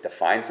 it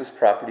defines this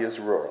property as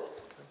rural.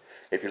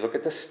 If you look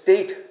at the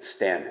state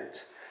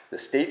standards, the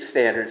state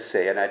standards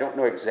say, and I don't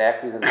know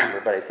exactly the number,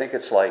 but I think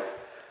it's like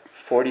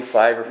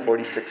 45 or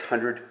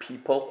 4,600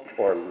 people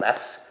or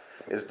less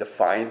is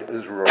defined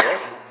as rural.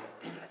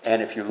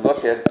 And if you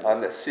look at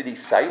on the city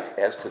site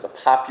as to the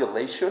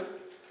population,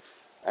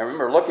 I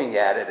remember looking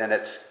at it and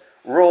it's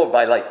rural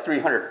by like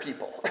 300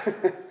 people.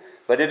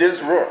 But it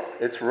is rural.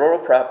 It's rural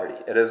property.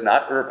 It is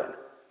not urban.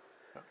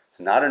 It's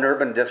not an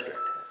urban district.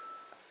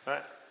 All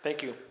right,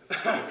 thank you.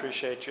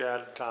 Appreciate your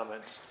added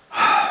comments.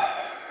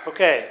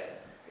 Okay,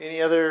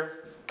 any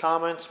other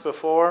comments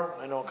before?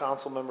 I know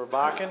Councilmember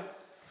Bakken.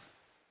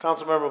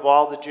 Councilmember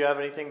Ball, did you have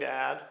anything to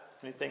add?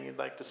 Anything you'd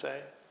like to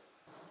say?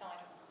 No, I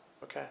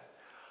don't. Okay.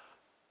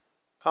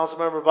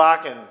 Councilmember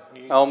Bakken.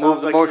 I'll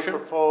move the motion,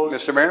 Proposed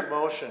Mr. Mayor.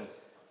 motion.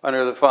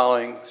 Under the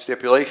following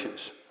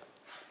stipulations.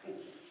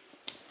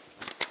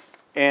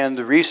 And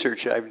the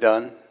research I've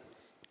done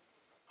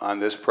on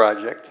this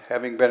project,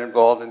 having been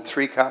involved in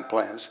 3 comp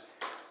plans,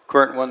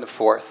 current one the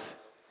 4th,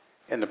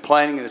 and the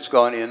planning that's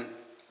gone in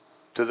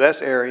to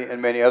this area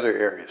and many other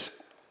areas.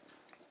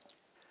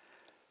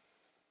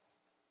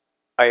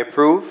 I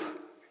approve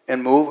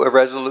and move a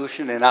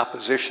resolution in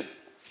opposition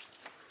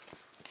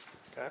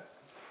Okay.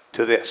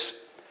 to this.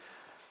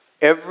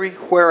 Every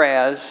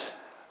whereas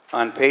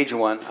on page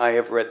 1 I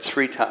have read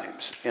 3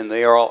 times, and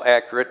they are all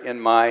accurate in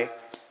my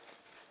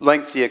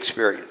lengthy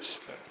experience.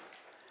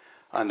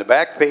 On the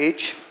back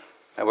page,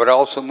 I would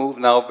also move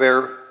now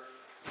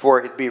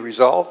therefore it be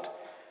resolved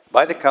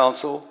by the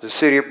council, the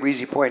city of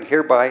Breezy Point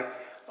hereby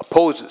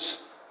opposes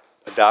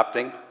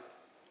adopting.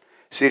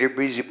 City of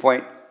Breezy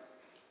Point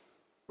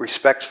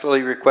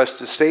respectfully requests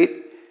the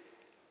state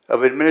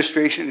of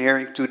administration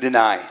hearing to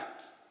deny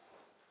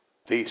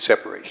the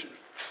separation.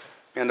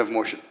 End of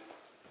motion.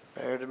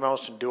 Mayor the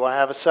motion. Do I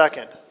have a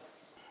second?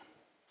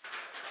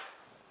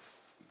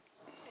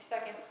 A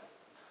second.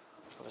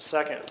 A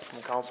second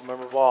from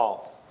Councilmember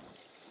Ball.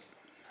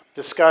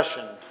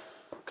 Discussion.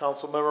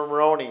 Councilmember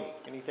Maroney,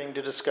 anything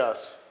to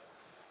discuss?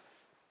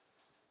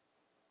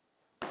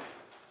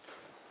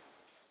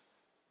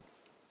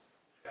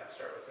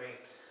 Start with me.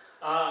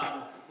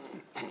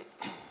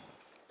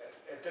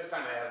 At this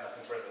time, I have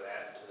nothing further to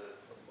add to the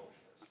motion.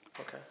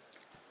 Okay.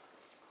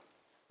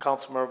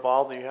 Councilmember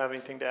Ball, do you have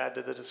anything to add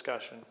to the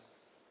discussion?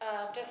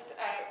 I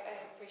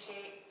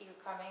appreciate you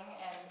coming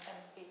and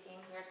speaking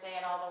here today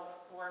and all the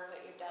work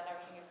that you've done,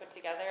 everything you've put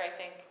together. I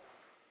think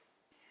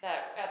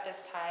that at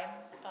this time,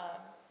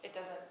 it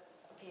doesn't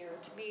appear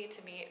to me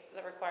to meet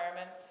the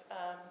requirements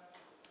of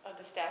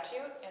the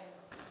statute, and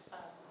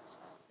that's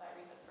my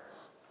reason for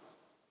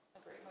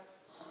agreeing with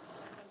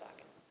Councilman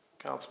Bakken.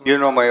 Councilmember. You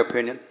know my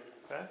opinion.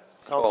 Okay.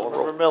 Call the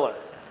roll. Councilmember Miller.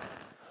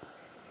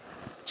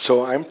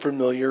 So I'm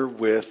familiar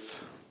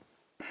with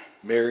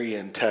Mary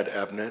and Ted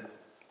Ebnett.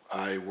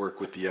 I work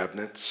with the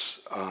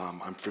Ebnetts.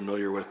 I'm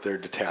familiar with their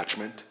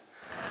detachment.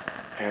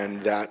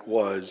 And that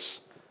was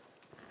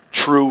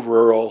true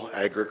rural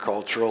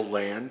agricultural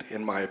land,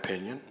 in my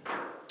opinion.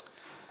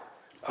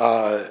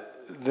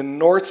 The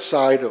north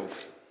side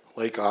of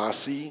Lake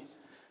Osseo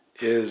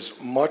is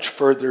much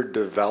further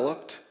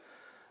developed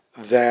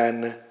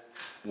than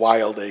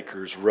Wild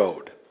Acres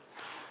Road.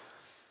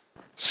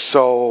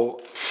 So,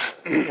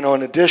 in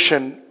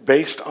addition,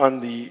 based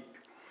on the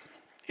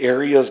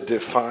areas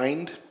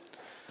defined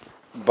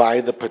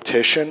by the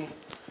petition,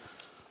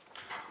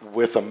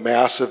 with a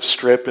massive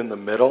strip in the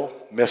middle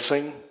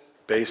missing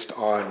based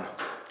on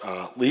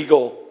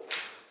legal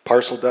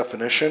parcel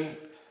definition,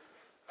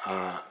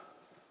 I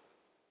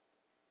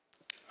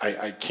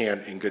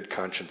can't in good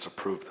conscience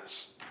approve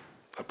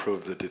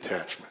the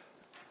detachment.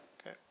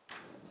 Okay.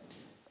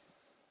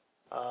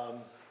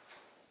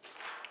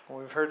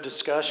 We've heard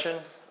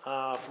discussion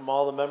from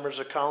all the members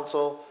of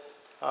council.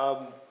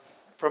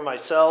 From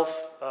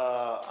myself,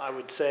 I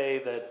would say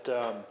that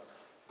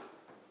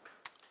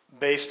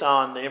based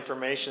on the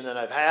information that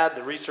I've had,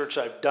 the research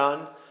I've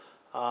done,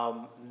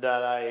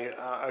 that I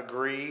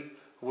agree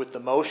with the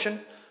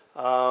motion.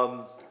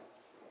 I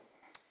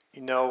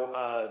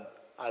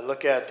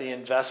look at the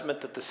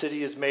investment that the city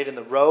has made in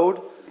the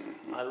road.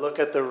 I look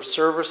at the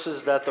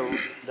services that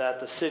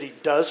the city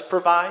does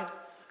provide.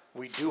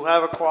 We do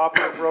have a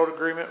cooperative road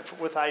agreement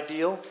with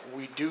Ideal.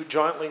 We do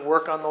jointly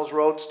work on those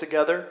roads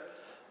together.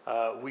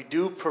 We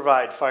do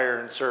provide fire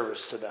and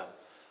service to them.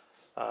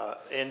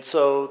 And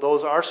so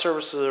those are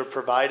services that are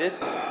provided.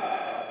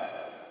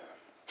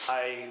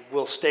 I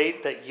will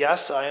state that,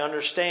 yes, I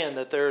understand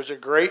that there is a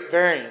great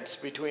variance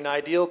between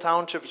Ideal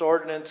Township's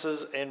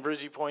ordinances and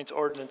Breezy Point's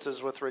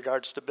ordinances with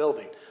regards to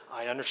building.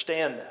 I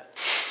understand that.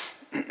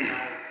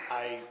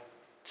 I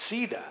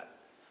see that.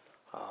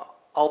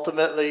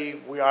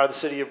 Ultimately, we are the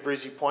city of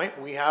Breezy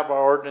Point. We have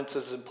our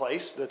ordinances in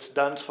place that's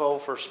done so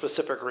for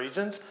specific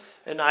reasons.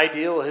 And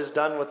Ideal has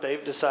done what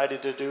they've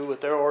decided to do with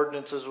their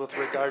ordinances with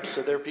regards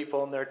to their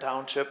people in their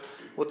township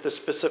with the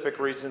specific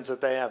reasons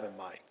that they have in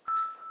mind.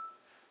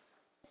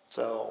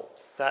 So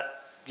that,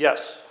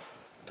 yes.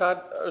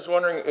 Todd, I was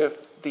wondering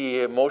if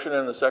the motion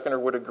and the seconder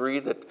would agree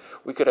that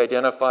we could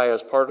identify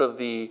as part of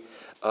the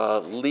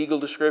legal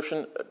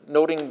description,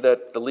 noting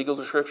that the legal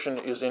description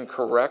is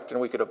incorrect, and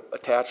we could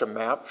attach a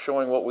map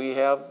showing what we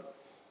have.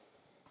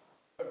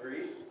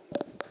 Agreed.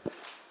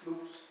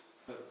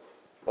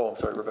 Oh, I'm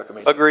sorry, Rebecca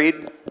Mason.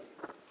 Agreed.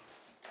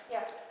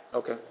 Yes.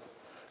 Okay.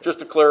 Just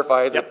to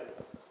clarify that.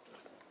 Yep.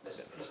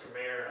 Mr.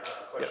 Mayor,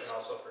 question Yes.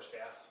 also for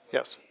staff.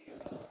 Yes.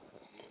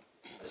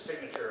 The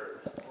signature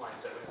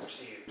lines that we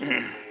received,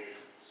 they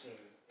seem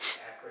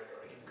inaccurate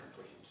or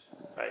incomplete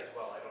Right. as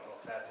well. I don't know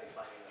if that's a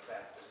finding of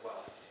fact as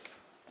well.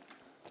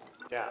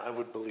 Yeah, I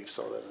would believe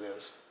so that it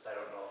is. I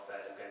don't know if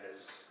that, again,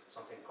 is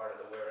something part of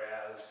the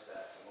whereas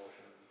that the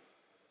motion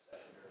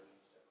seconder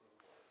needs to approve.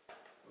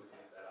 We can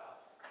leave that off.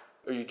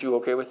 Are you two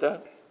okay with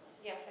that?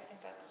 Yes, I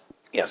think that's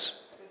Yes.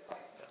 a good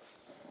point.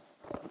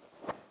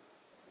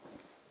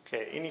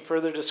 Okay, any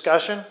further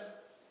discussion?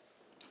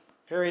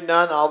 Hearing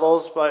none, all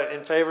those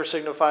in favor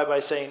signify by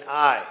saying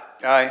aye.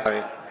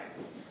 Aye.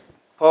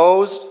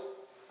 Opposed?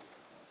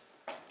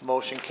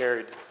 Motion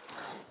carried.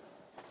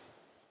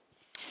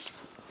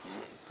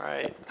 All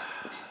right,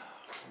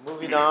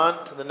 moving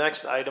on to the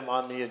next item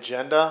on the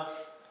agenda.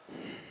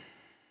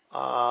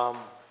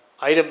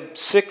 Item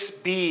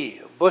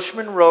 6B,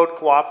 Bushman Road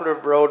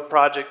Cooperative Road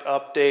Project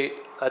Update,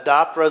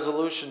 adopt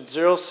resolution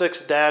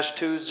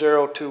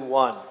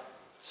 06-2021.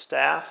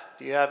 Staff,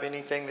 do you have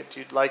anything that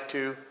you'd like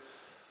to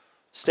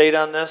state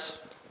on this?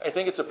 I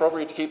think it's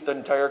appropriate to keep the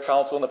entire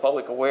council and the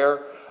public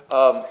aware.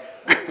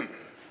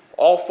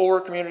 All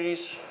four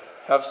communities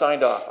have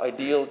signed off: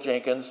 Ideal,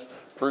 Jenkins,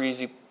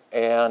 Breezy,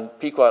 and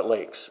Pequot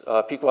Lakes.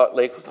 Pequot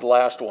Lakes was the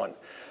last one.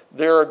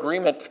 Their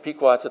agreement to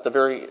Pequot's at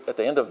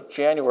the end of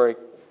January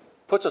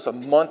puts us a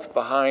month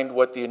behind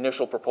what the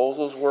initial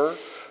proposals were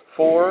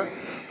for.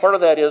 Part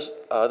of that is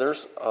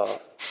there's a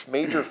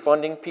major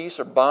funding piece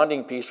or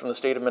bonding piece from the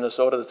state of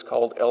Minnesota that's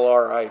called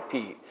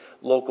LRIP,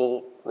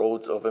 Local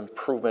Roads of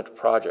Improvement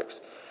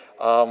Projects.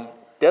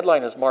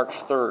 Deadline is March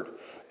 3rd.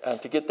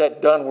 And to get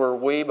that done, we're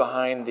way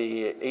behind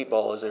the 8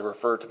 ball, as they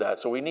refer to that.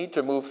 So we need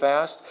to move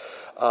fast.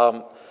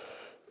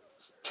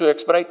 To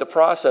expedite the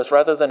process,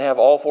 rather than have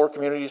all four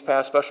communities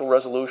pass special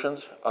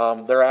resolutions,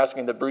 they're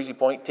asking that Breezy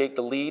Point take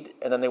the lead,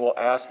 and then they will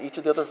ask each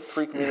of the other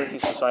three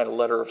communities to sign a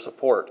letter of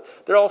support.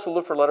 They'll also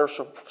look for letters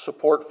of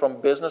support from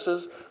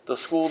businesses, the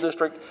school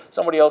district,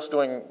 somebody else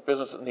doing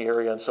business in the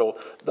area, and so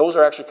those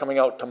are actually coming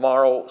out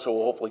tomorrow, so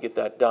we'll hopefully get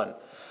that done.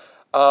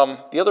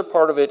 The other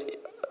part of it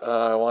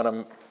I want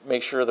to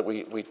make sure that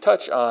we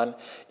touch on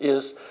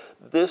is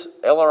this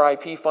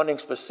LRIP funding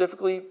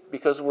specifically,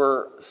 because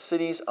we're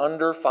cities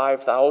under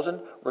 5,000,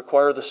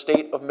 require the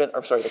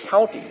the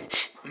county,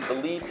 the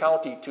lead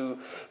county, to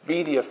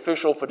be the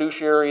official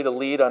fiduciary, the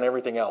lead on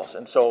everything else.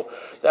 And so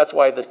that's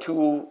why the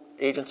two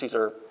agencies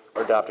are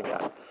adopting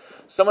that.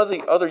 Some of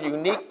the other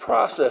unique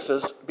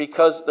processes,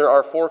 because there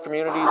are four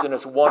communities and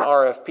it's one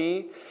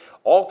RFP,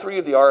 all three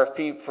of the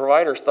RFP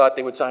providers thought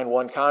they would sign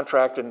one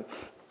contract and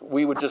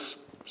we would just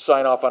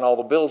sign off on all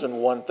the bills in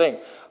one thing.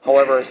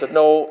 However, I said,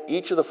 no,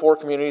 each of the four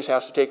communities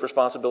has to take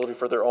responsibility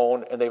for their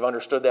own, and they've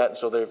understood that, and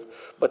so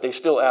but they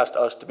still asked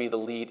us to be the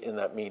lead in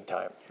that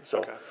meantime.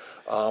 So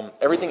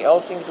everything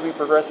else seems to be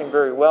progressing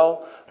very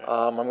well.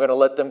 I'm going to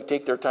let them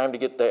take their time to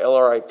get the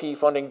LRIP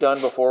funding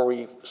done before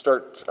we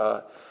start.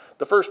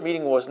 The first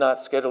meeting was not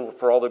scheduled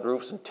for all the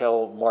groups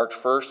until March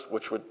 1st,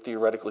 which would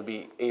theoretically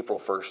be April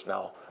 1st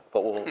now,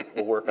 but we'll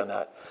work on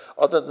that.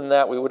 Other than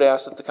that, we would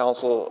ask that the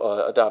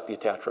council adopt the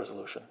attached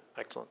resolution.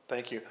 Excellent,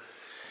 thank you.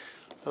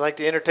 I'd like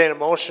to entertain a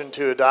motion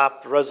to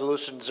adopt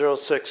Resolution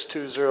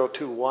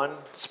 06-2021,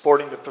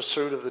 supporting the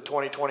pursuit of the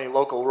 2020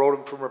 Local Road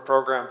Improvement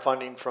Program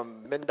funding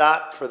from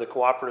MnDOT for the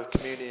Cooperative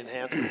Community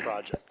Enhancement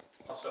Project.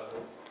 Also,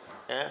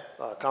 Yeah,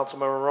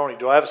 Councilmember Maroney,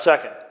 do I have a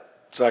second?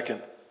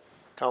 Second.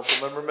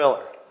 Councilmember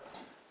Miller.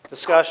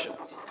 Discussion.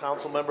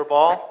 Councilmember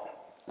Ball?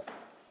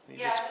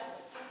 Yeah, just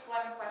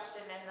one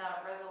question. In the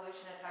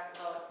resolution, it talks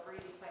about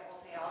Breezy Point will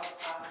pay all the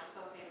costs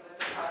associated with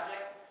the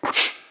project.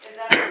 Is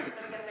that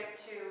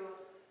specific to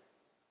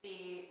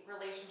the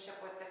relationship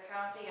with the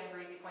county and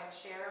Breezy Point's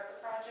share of the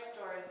project,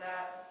 or is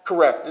that?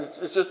 Correct.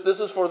 It's just, this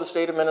is for the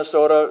state of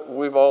Minnesota.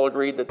 We've all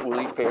agreed that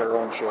we'll each pay our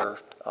own share.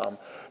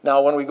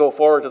 Now, when we go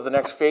forward to the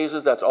next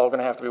phases, that's all going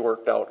to have to be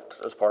worked out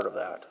as part of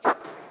that. Thank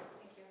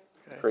you.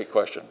 Okay. Great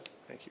question.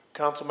 Thank you.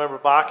 Councilmember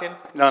Bakken?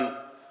 None.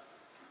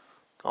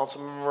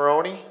 Councilmember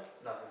Maroney?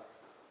 nothing.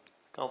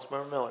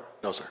 Councilmember Miller.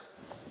 No, sir.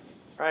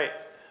 All right,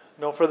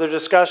 no further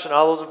discussion.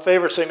 All those in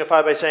favor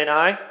signify by saying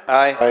aye.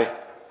 Aye. Aye.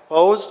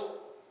 Opposed?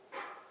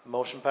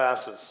 Motion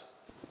passes.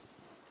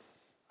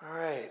 All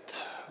right,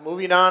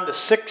 moving on to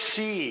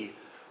 6C,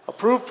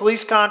 approved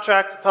police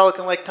contract for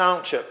Pelican Lake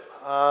Township.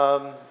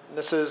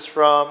 This is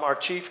from our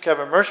chief,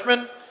 Kevin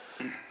Merschman.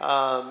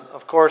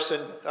 Of course, in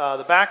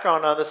the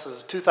background on this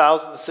is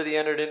 2000, the city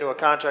entered into a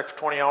contract for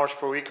 20 hours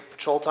per week of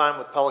patrol time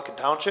with Pelican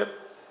Township.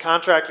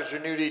 Contract is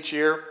renewed each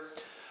year.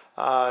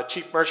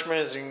 Chief Merschman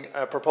is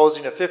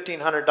proposing a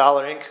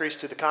 $1,500 increase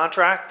to the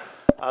contract.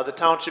 The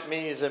township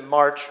meeting is in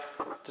March.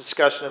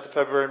 Discussion at the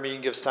February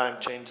meeting gives time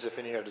to changes if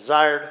any are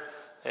desired,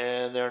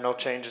 and there are no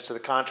changes to the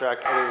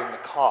contract other than the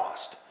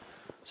cost.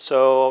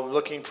 So I'm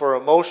looking for a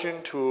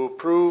motion to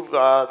approve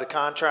the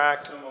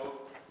contract.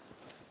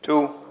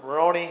 Two.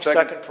 Maroney,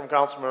 Second. second from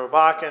Councilmember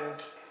Bakken.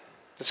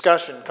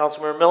 Discussion,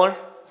 Councilmember Miller,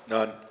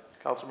 None.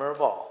 Councilmember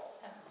Ball.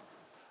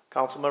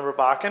 Councilmember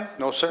Bakken,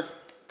 No, sir.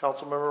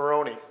 Councilmember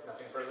Maroney.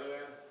 Nothing further than?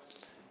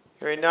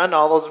 Hearing none,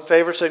 all those in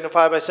favor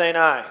signify by saying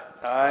aye.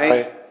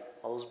 Aye.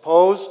 All those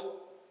opposed?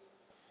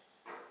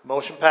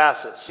 Motion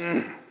passes.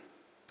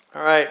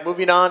 All right,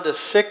 moving on to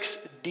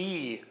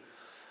 6D.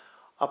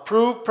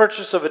 Approved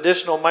purchase of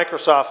additional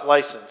Microsoft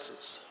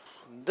licenses.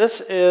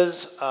 This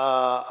is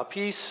a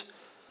piece,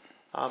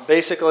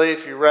 basically,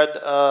 if you read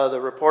the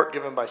report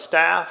given by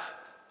staff,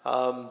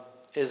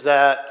 is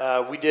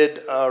that we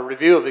did a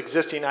review of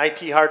existing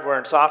IT hardware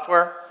and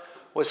software.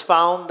 Was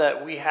found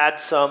that we had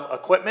some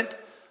equipment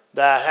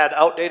that had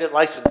outdated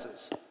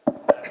licenses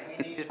that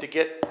we needed to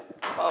get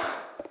up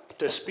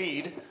to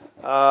speed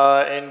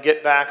and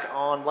get back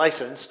on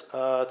licensed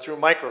through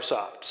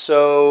Microsoft.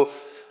 So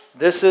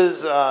this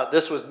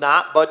was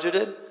not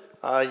budgeted.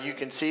 You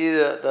can see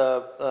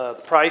the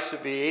price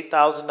would be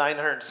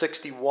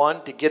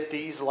 $8,961 to get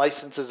these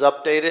licenses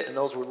updated, and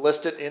those were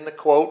listed in the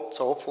quote.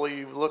 So hopefully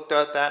you looked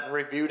at that and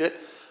reviewed it.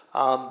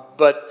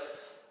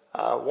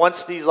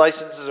 Once these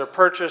licenses are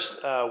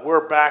purchased,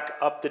 we're back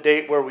up to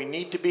date where we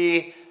need to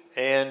be,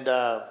 and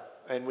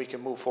we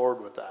can move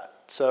forward with that.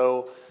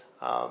 So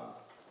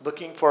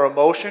looking for a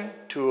motion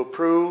to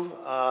approve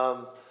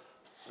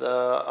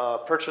the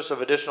purchase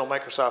of additional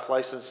Microsoft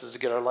licenses to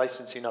get our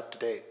licensing up to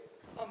date.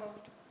 So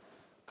moved.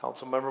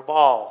 Councilmember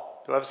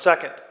Ball, do I have a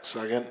second?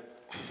 Second.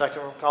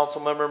 Second from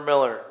Councilmember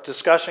Miller.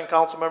 Discussion,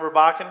 Councilmember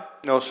Bakken?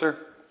 No, sir.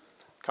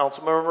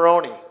 Councilmember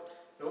Maroney?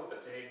 Nope,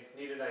 that's a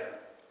needed item.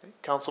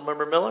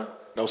 Councilmember Miller?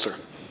 No, sir.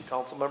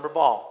 Councilmember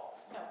Ball?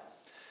 No.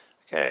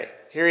 Okay,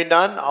 hearing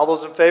none, all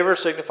those in favor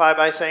signify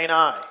by saying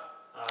aye.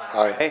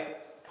 Aye. Aye.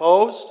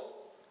 Opposed?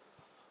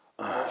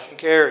 Motion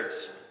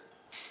carries.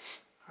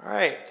 All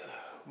right,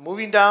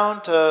 moving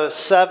down to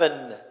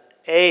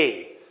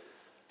 7A.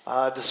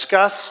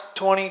 Discuss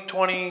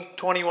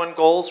 2020-21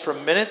 goals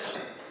from minutes.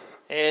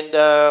 And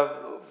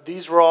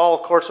these were all,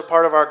 of course, a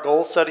part of our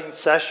goal-setting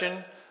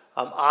session.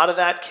 Out of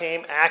that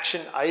came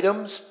action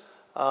items.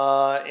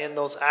 And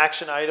those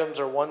action items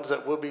are ones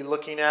that we'll be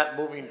looking at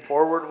moving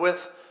forward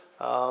with.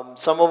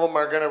 Some of them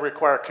are going to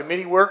require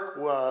committee work.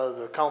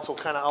 The council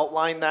kind of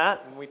outlined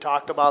that, and we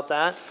talked about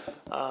that.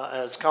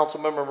 As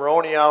Councilmember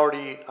Maroney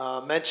already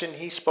mentioned,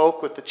 he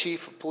spoke with the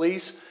chief of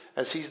police,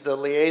 as he's the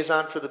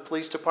liaison for the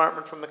police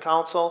department from the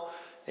council.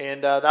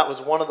 And that was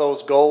one of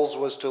those goals,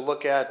 was to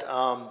look at,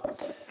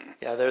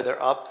 yeah,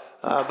 they're up.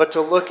 But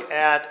to look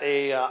at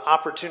a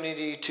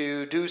opportunity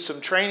to do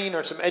some training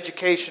or some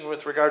education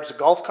with regards to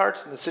golf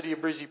carts in the city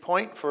of Breezy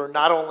Point for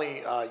not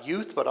only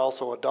youth, but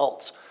also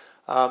adults.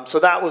 So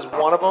that was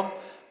one of them.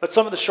 But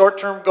some of the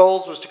short-term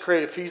goals was to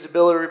create a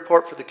feasibility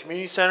report for the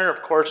community center.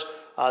 Of course,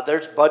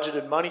 there's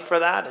budgeted money for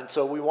that, and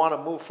so we want to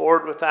move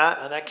forward with that.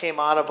 And that came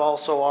out of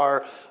also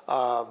our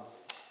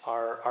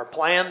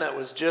plan that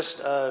was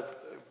just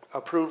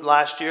approved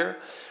last year.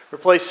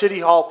 Replace City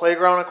Hall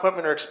playground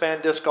equipment or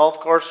expand disc golf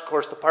course. Of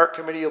course, the park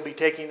committee will be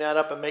taking that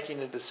up and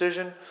making a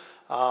decision,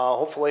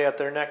 hopefully at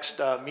their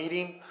next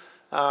meeting.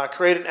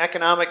 Create an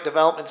economic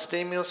development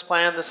stimulus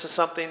plan. This is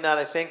something that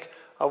I think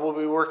we'll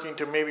be working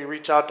to maybe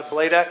reach out to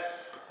Bladek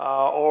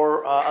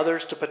or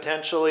others to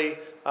potentially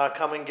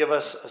come and give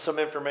us some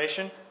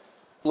information.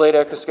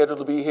 LADEC is scheduled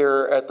to be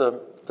here at the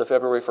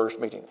February 1st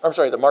meeting. I'm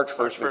sorry, the March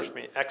 1st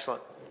meeting.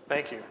 Excellent.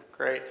 Thank you.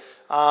 Great.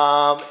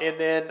 And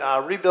then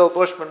rebuild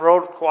Bushman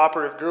Road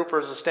Cooperative Group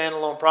as a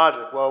standalone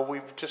project. Well,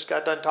 we've just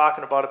got done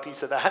talking about a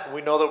piece of that, and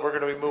we know that we're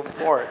going to be moving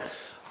forward.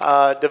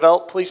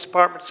 Develop police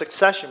department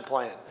succession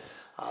plan.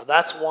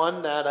 That's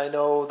one that I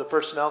know the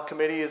personnel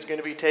committee is going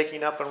to be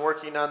taking up and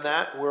working on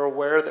that. We're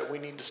aware that we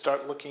need to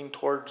start looking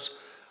towards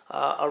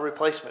a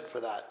replacement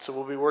for that. So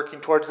we'll be working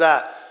towards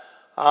that.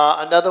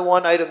 Another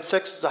one, item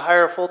 6, is to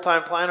hire a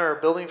full-time planner or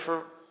building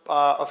for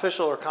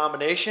official or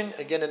combination.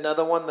 Again,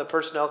 another one the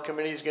personnel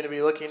committee is going to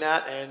be looking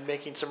at and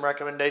making some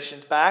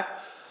recommendations back.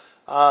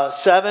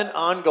 7,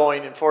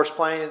 ongoing enforced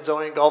planning and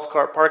zoning golf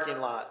cart parking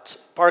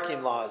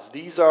laws.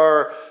 These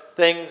are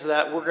things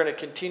that we're going to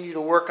continue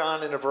to work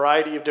on in a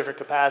variety of different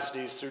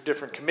capacities through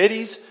different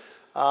committees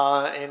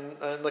and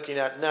looking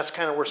at, and that's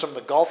kind of where some of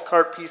the golf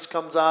cart piece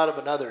comes out of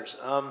and others.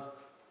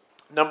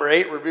 Number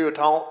 8, review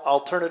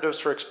alternatives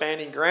for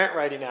expanding grant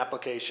writing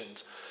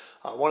applications.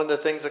 One of the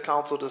things the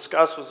council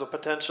discussed was the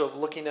potential of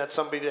looking at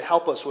somebody to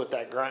help us with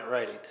that grant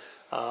writing.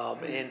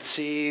 And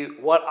see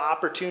what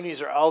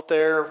opportunities are out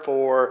there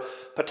for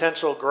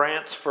potential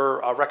grants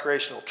for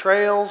recreational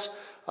trails,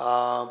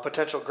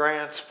 potential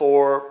grants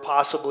for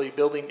possibly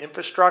building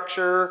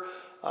infrastructure,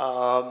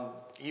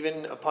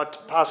 even a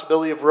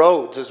possibility of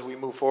roads as we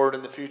move forward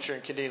in the future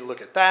and continue to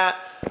look at that.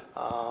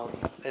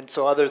 And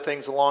so other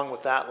things along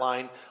with that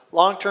line.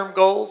 Long-term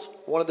goals,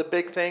 one of the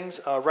big things,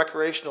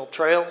 recreational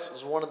trails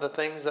is one of the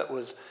things that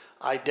was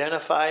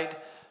identified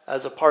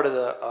as a part of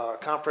the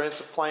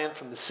comprehensive plan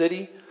from the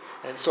city.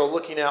 And so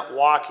looking at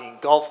walking,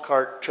 golf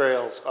cart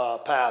trails,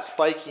 paths,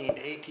 biking,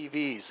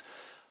 ATVs.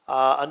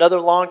 Another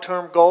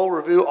long-term goal,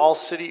 review all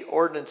city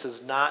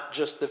ordinances, not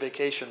just the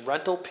vacation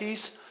rental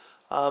piece.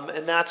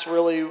 And that's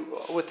really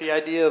with the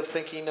idea of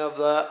thinking of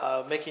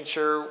the, making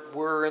sure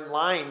we're in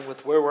line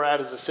with where we're at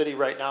as a city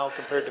right now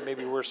compared to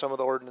maybe where some of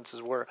the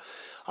ordinances were.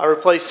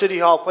 Replace City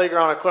Hall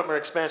playground equipment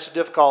expansion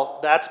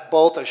difficult. That's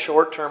both a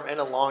short-term and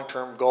a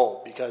long-term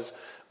goal, because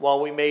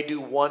while we may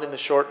do one in the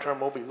short term,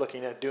 we'll be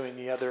looking at doing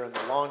the other in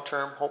the long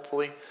term,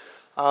 hopefully.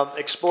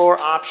 Explore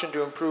option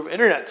to improve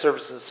internet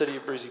services in the city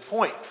of Breezy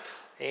Point.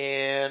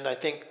 And I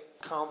think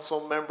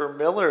Council Member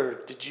Miller,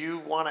 did you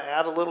want to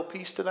add a little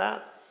piece to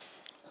that?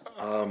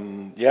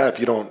 Yeah, if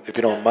you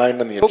don't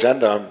mind on the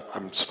agenda,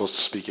 I'm supposed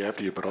to speak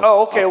after you, but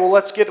okay. Well,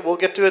 we'll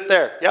get to it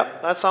there.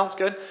 Yep, that sounds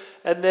good.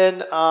 And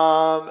then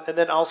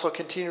also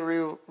continue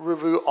to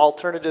review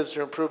alternatives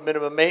to improve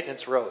minimum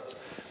maintenance roads.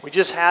 We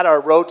just had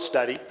our road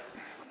study.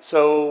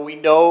 So we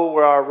know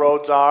where our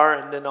roads are,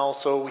 and then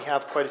also we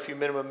have quite a few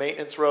minimum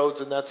maintenance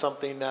roads, and that's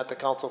something that the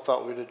council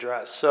felt we'd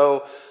address.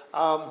 So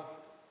a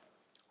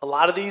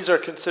lot of these are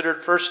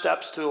considered first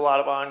steps to a lot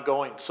of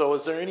ongoing. So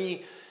is there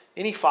any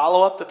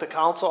follow-up that the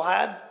council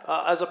had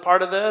as a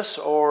part of this,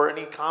 or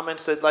any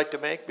comments they'd like to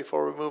make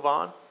before we move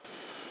on?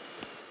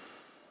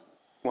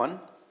 One,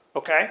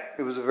 Okay.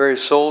 it was a very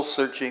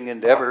soul-searching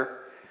endeavor,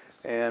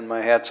 and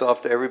my hat's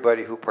off to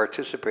everybody who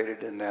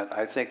participated in that.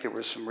 I think there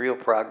was some real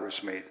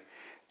progress made,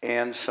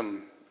 and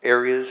some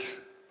areas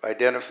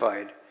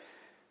identified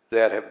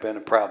that have been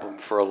a problem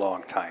for a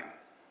long time.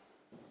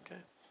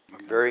 Okay.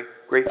 I'm very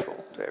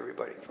grateful to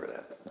everybody for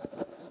that.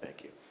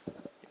 Thank you.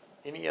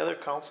 Any other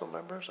council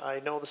members?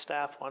 I know the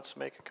staff wants to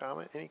make a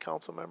comment. Any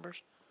council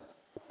members?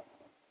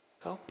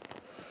 No?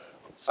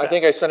 I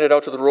think I sent it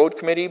out to the road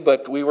committee,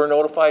 but we were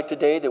notified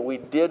today that we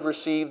did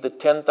receive the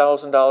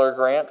 $10,000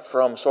 grant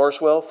from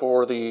Sourcewell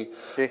for the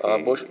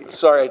Bush.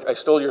 Sorry, I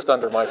stole your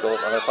thunder, Michael.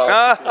 I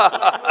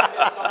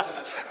apologize.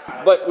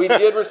 But we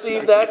did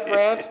receive that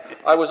grant.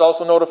 I was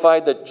also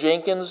notified that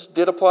Jenkins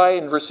did apply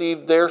and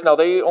received theirs. Now,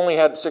 they only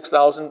had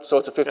 $6,000, so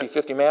it's a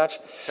 50-50 match.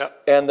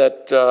 Yep. And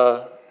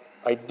that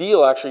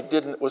Ideal actually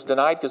was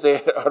denied because they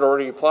had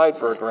already applied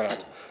for a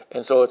grant.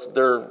 And so it's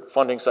their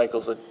funding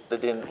cycles that they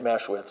didn't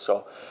mesh with.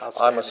 So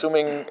I'm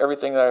assuming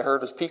everything that I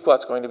heard is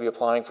Pequot's going to be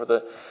applying for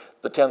the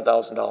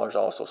 $10,000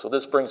 also. So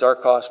this brings our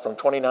cost from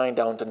 $29,000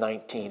 down to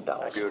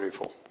 $19,000.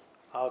 Beautiful.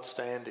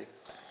 Outstanding.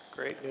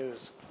 Great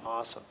news.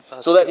 Awesome.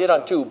 That's So that good hit on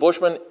stuff. two,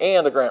 Bushman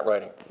and the grant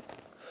writing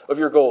of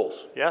your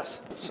goals.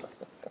 Yes.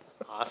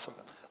 Awesome.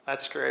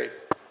 That's great.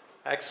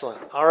 Excellent.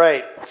 All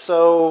right.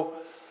 So,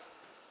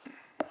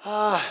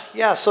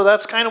 yeah, so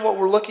that's kind of what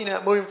we're looking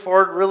at moving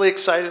forward. Really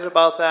excited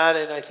about that,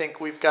 and I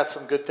think we've got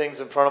some good things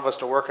in front of us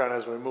to work on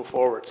as we move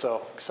forward.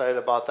 So excited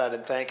about that,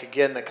 and thank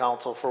again the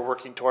council for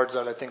working towards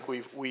that. I think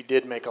we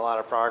did make a lot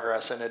of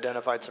progress and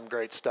identified some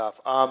great stuff.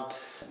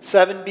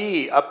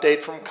 7B,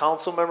 update from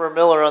Councilmember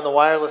Miller on the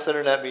wireless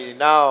internet meeting.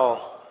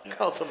 Now,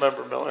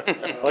 Councilmember Miller.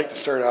 I'd like to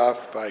start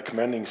off by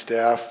commending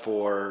staff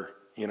for,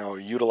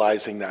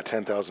 utilizing that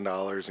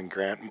 $10,000 in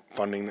grant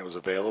funding that was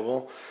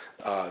available.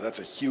 That's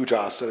a huge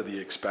offset of the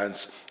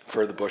expense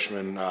for the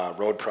Bushman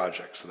Road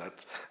project, so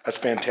that's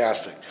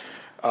fantastic.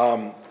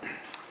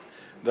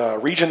 The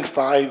Region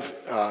 5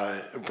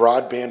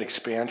 broadband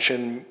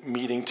expansion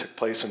meeting took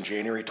place on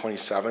January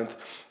 27th.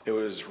 It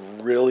was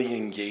really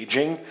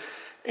engaging,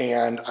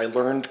 and I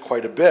learned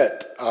quite a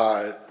bit,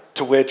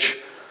 to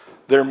which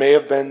there may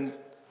have been,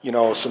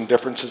 some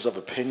differences of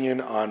opinion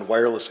on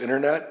wireless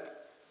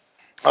internet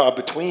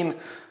between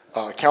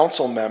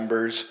council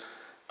members.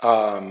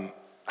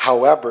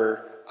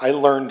 However, I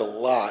learned a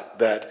lot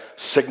that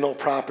signal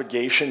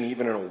propagation,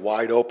 even in a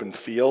wide open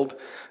field,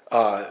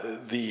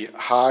 the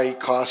high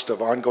cost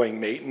of ongoing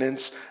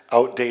maintenance,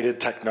 outdated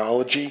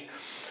technology,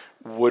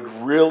 would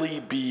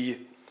really be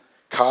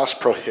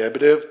cost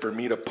prohibitive for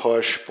me to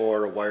push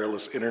for a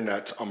wireless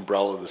internet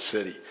umbrella of the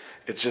city.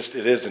 It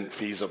isn't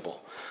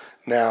feasible.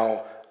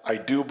 Now, I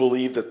do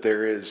believe that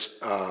there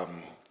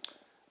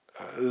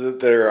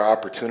are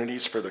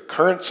opportunities for the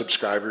current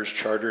subscribers,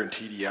 Charter and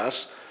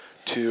TDS,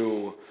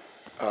 to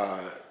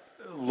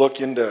look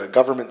into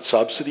government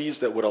subsidies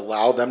that would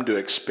allow them to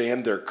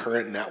expand their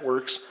current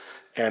networks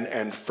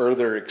and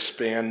further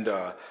expand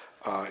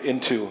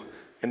into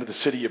the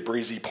city of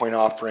Breezy Point,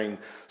 offering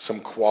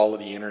some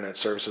quality internet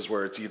services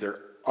where it's either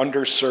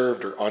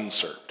underserved or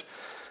unserved.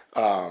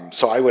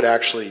 So I would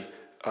actually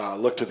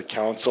look to the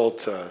council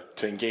to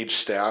engage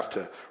staff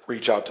to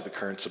reach out to the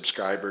current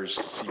subscribers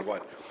to see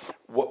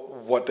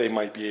what they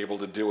might be able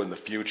to do in the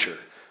future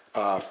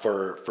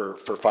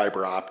for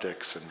fiber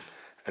optics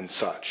and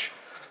such.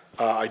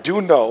 I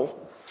do know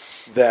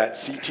that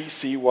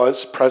CTC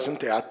was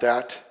present at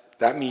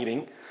that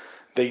meeting.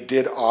 They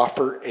did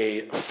offer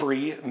a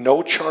free,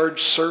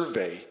 no-charge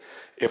survey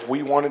if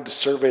we wanted to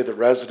survey the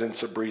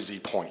residents of Breezy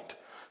Point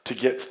to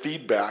get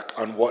feedback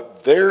on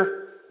what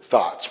their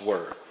thoughts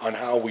were on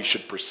how we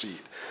should proceed.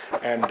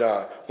 And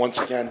once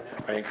again,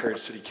 I encourage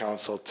City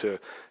Council to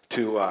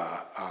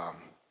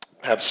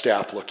have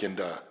staff look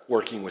into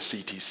working with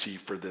CTC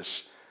for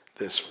this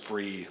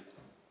free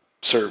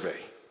survey.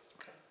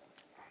 Okay,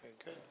 very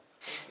good,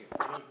 thank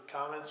you. Any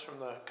comments from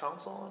the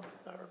council on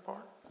that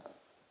report?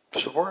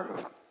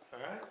 Supportive. All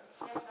right.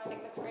 Yeah, I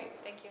think that's great,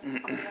 thank you.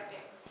 for the update.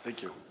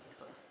 Thank you.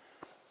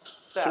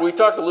 So we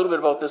talked a little bit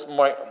about this,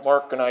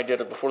 Mark and I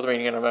did it before the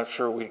meeting, and I'm not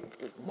sure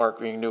Mark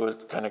being new is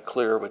kind of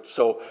clear, but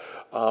so,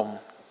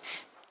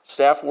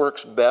 staff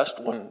works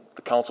best when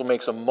the council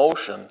makes a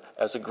motion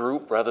as a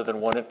group rather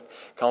than one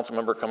council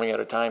member coming at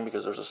a time,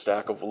 because there's a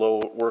stack of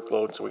low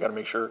workload, so we gotta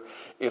make sure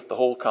if the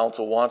whole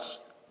council wants,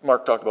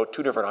 Mark talked about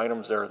 2 different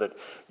items there, that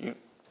you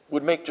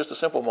would make just a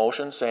simple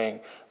motion saying,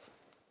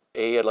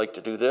 A, I'd like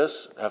to do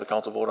this, have the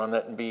council vote on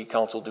that, and B,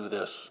 council do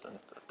this. And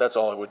that's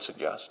all I would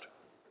suggest.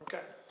 Okay.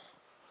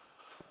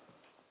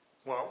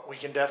 Well, we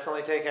can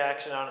definitely take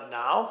action on it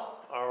now,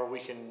 or we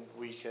can,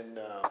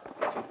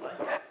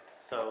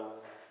 so,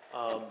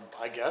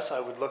 I guess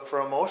I would look for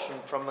a motion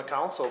from the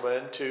council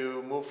then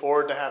to move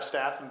forward to have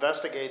staff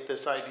investigate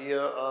this idea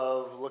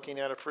of looking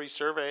at a free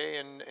survey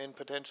and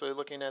potentially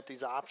looking at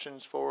these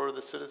options for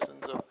the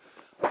citizens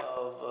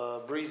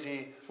of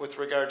Breezy with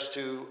regards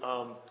to,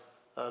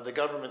 the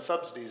government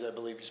subsidies, I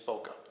believe you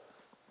spoke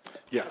of.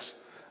 Yes,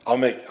 I'll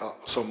move on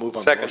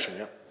the Second. motion,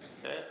 yeah.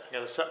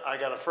 Okay, I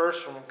got a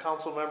first from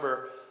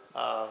Councilmember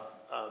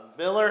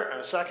Miller and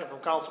a second from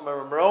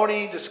Councilmember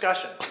Maroney.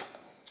 Discussion.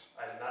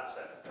 I did not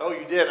say. Oh,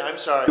 you did, I'm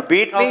sorry. You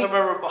beat me?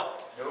 Councilmember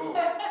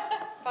No.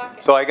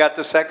 So I got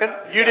the second?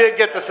 you did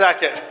get the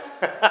second.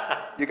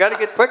 You gotta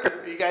get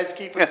quicker. You guys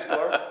keeping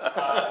score?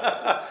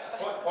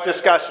 Point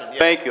Discussion, yeah.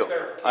 Thank you.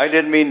 I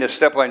didn't mean to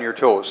step on your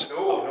toes.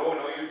 No,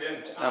 you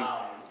didn't.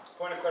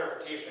 Point of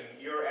clarification,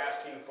 you're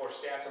asking for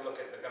staff to look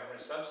at the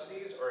government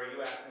subsidies, or are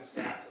you asking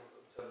staff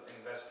to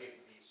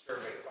investigate the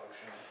survey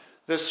function?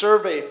 The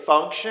survey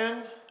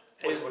function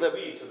is Would the,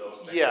 lead to those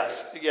things.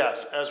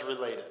 yes, as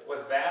related.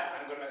 With that,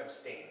 I'm gonna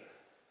abstain.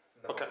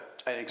 No. Okay,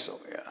 I think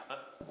so, yeah.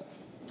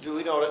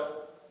 duly noted.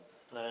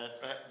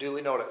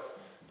 Duly noted.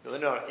 Duly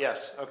noted,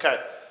 yes, okay.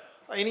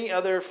 Any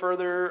other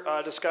further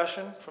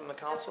discussion from the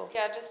council?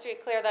 Yeah, just to be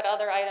clear, that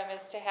other item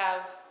is to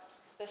have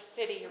the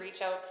city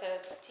reach out to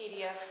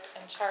TDS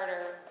and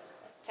Charter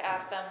to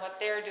ask them what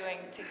they're doing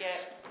to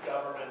get,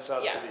 Government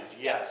subsidies,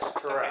 Yeah. yes,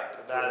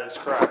 correct. That is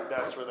correct.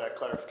 That's for that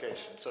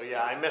clarification. So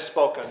yeah, I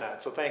misspoke on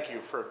that. So thank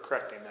you for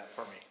correcting that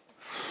for me.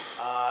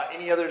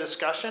 Any other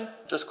discussion?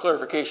 Just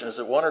clarification, is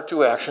it 1 or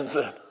 2 actions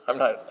then? I'm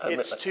not.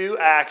 It's 2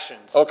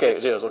 actions. Okay,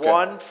 It's it is, okay.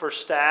 1 for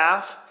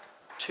staff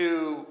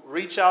to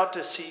reach out to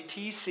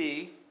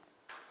CTC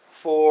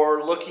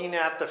for looking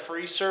at the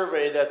free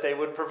survey that they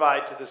would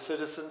provide to the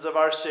citizens of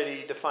our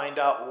city to find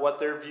out what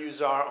their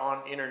views are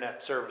on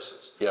internet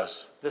services.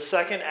 Yes, The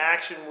second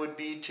action would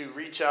be to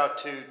reach out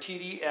to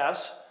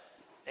TDS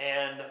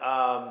and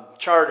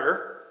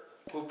Charter,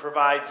 who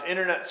provides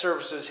internet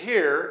services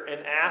here,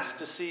 and ask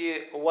to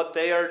see what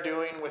they are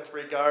doing with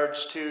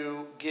regards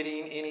to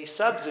getting any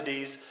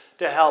subsidies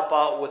to help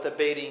out with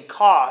abating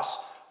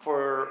costs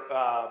for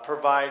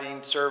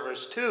providing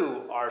service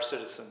to our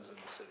citizens in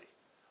the city.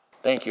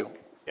 thank you.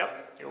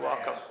 Yep, you're Can I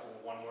welcome. ask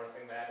one more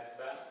thing to add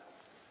to that,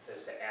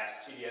 is to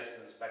ask TDS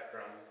and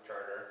Spectrum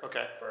Charter.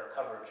 Okay. For a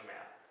coverage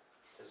map,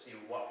 to see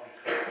what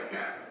we currently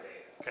have today.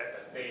 Okay.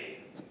 That they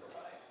can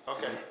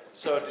provide. Okay,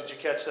 so did you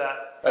catch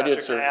that? I did,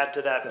 Patrick? sir. Add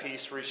to that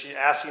piece,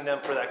 asking them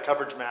for that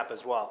coverage map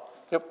as well.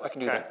 Yep, I can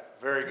do Okay, that.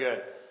 very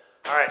good.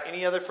 All right,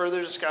 any other further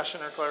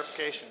discussion or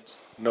clarifications?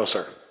 No,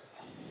 sir.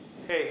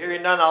 Okay,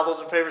 hearing none, all those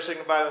in favor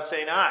signify by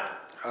saying aye.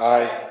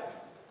 Aye.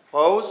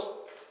 Opposed?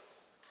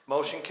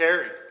 Motion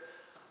carried.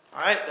 All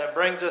right, that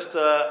brings us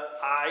to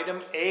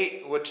item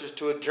 8, which is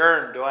to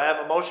adjourn. Do I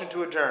have a motion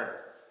to adjourn?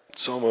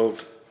 So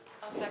moved.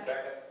 I'll second.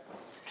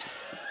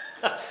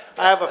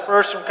 I have a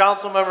first from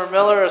Councilmember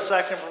Miller, a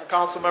second from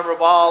Councilmember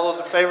Ball. All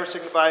those in favor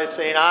signify by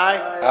saying aye.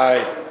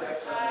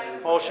 Aye.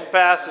 Motion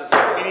passes.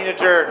 Meeting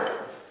adjourned.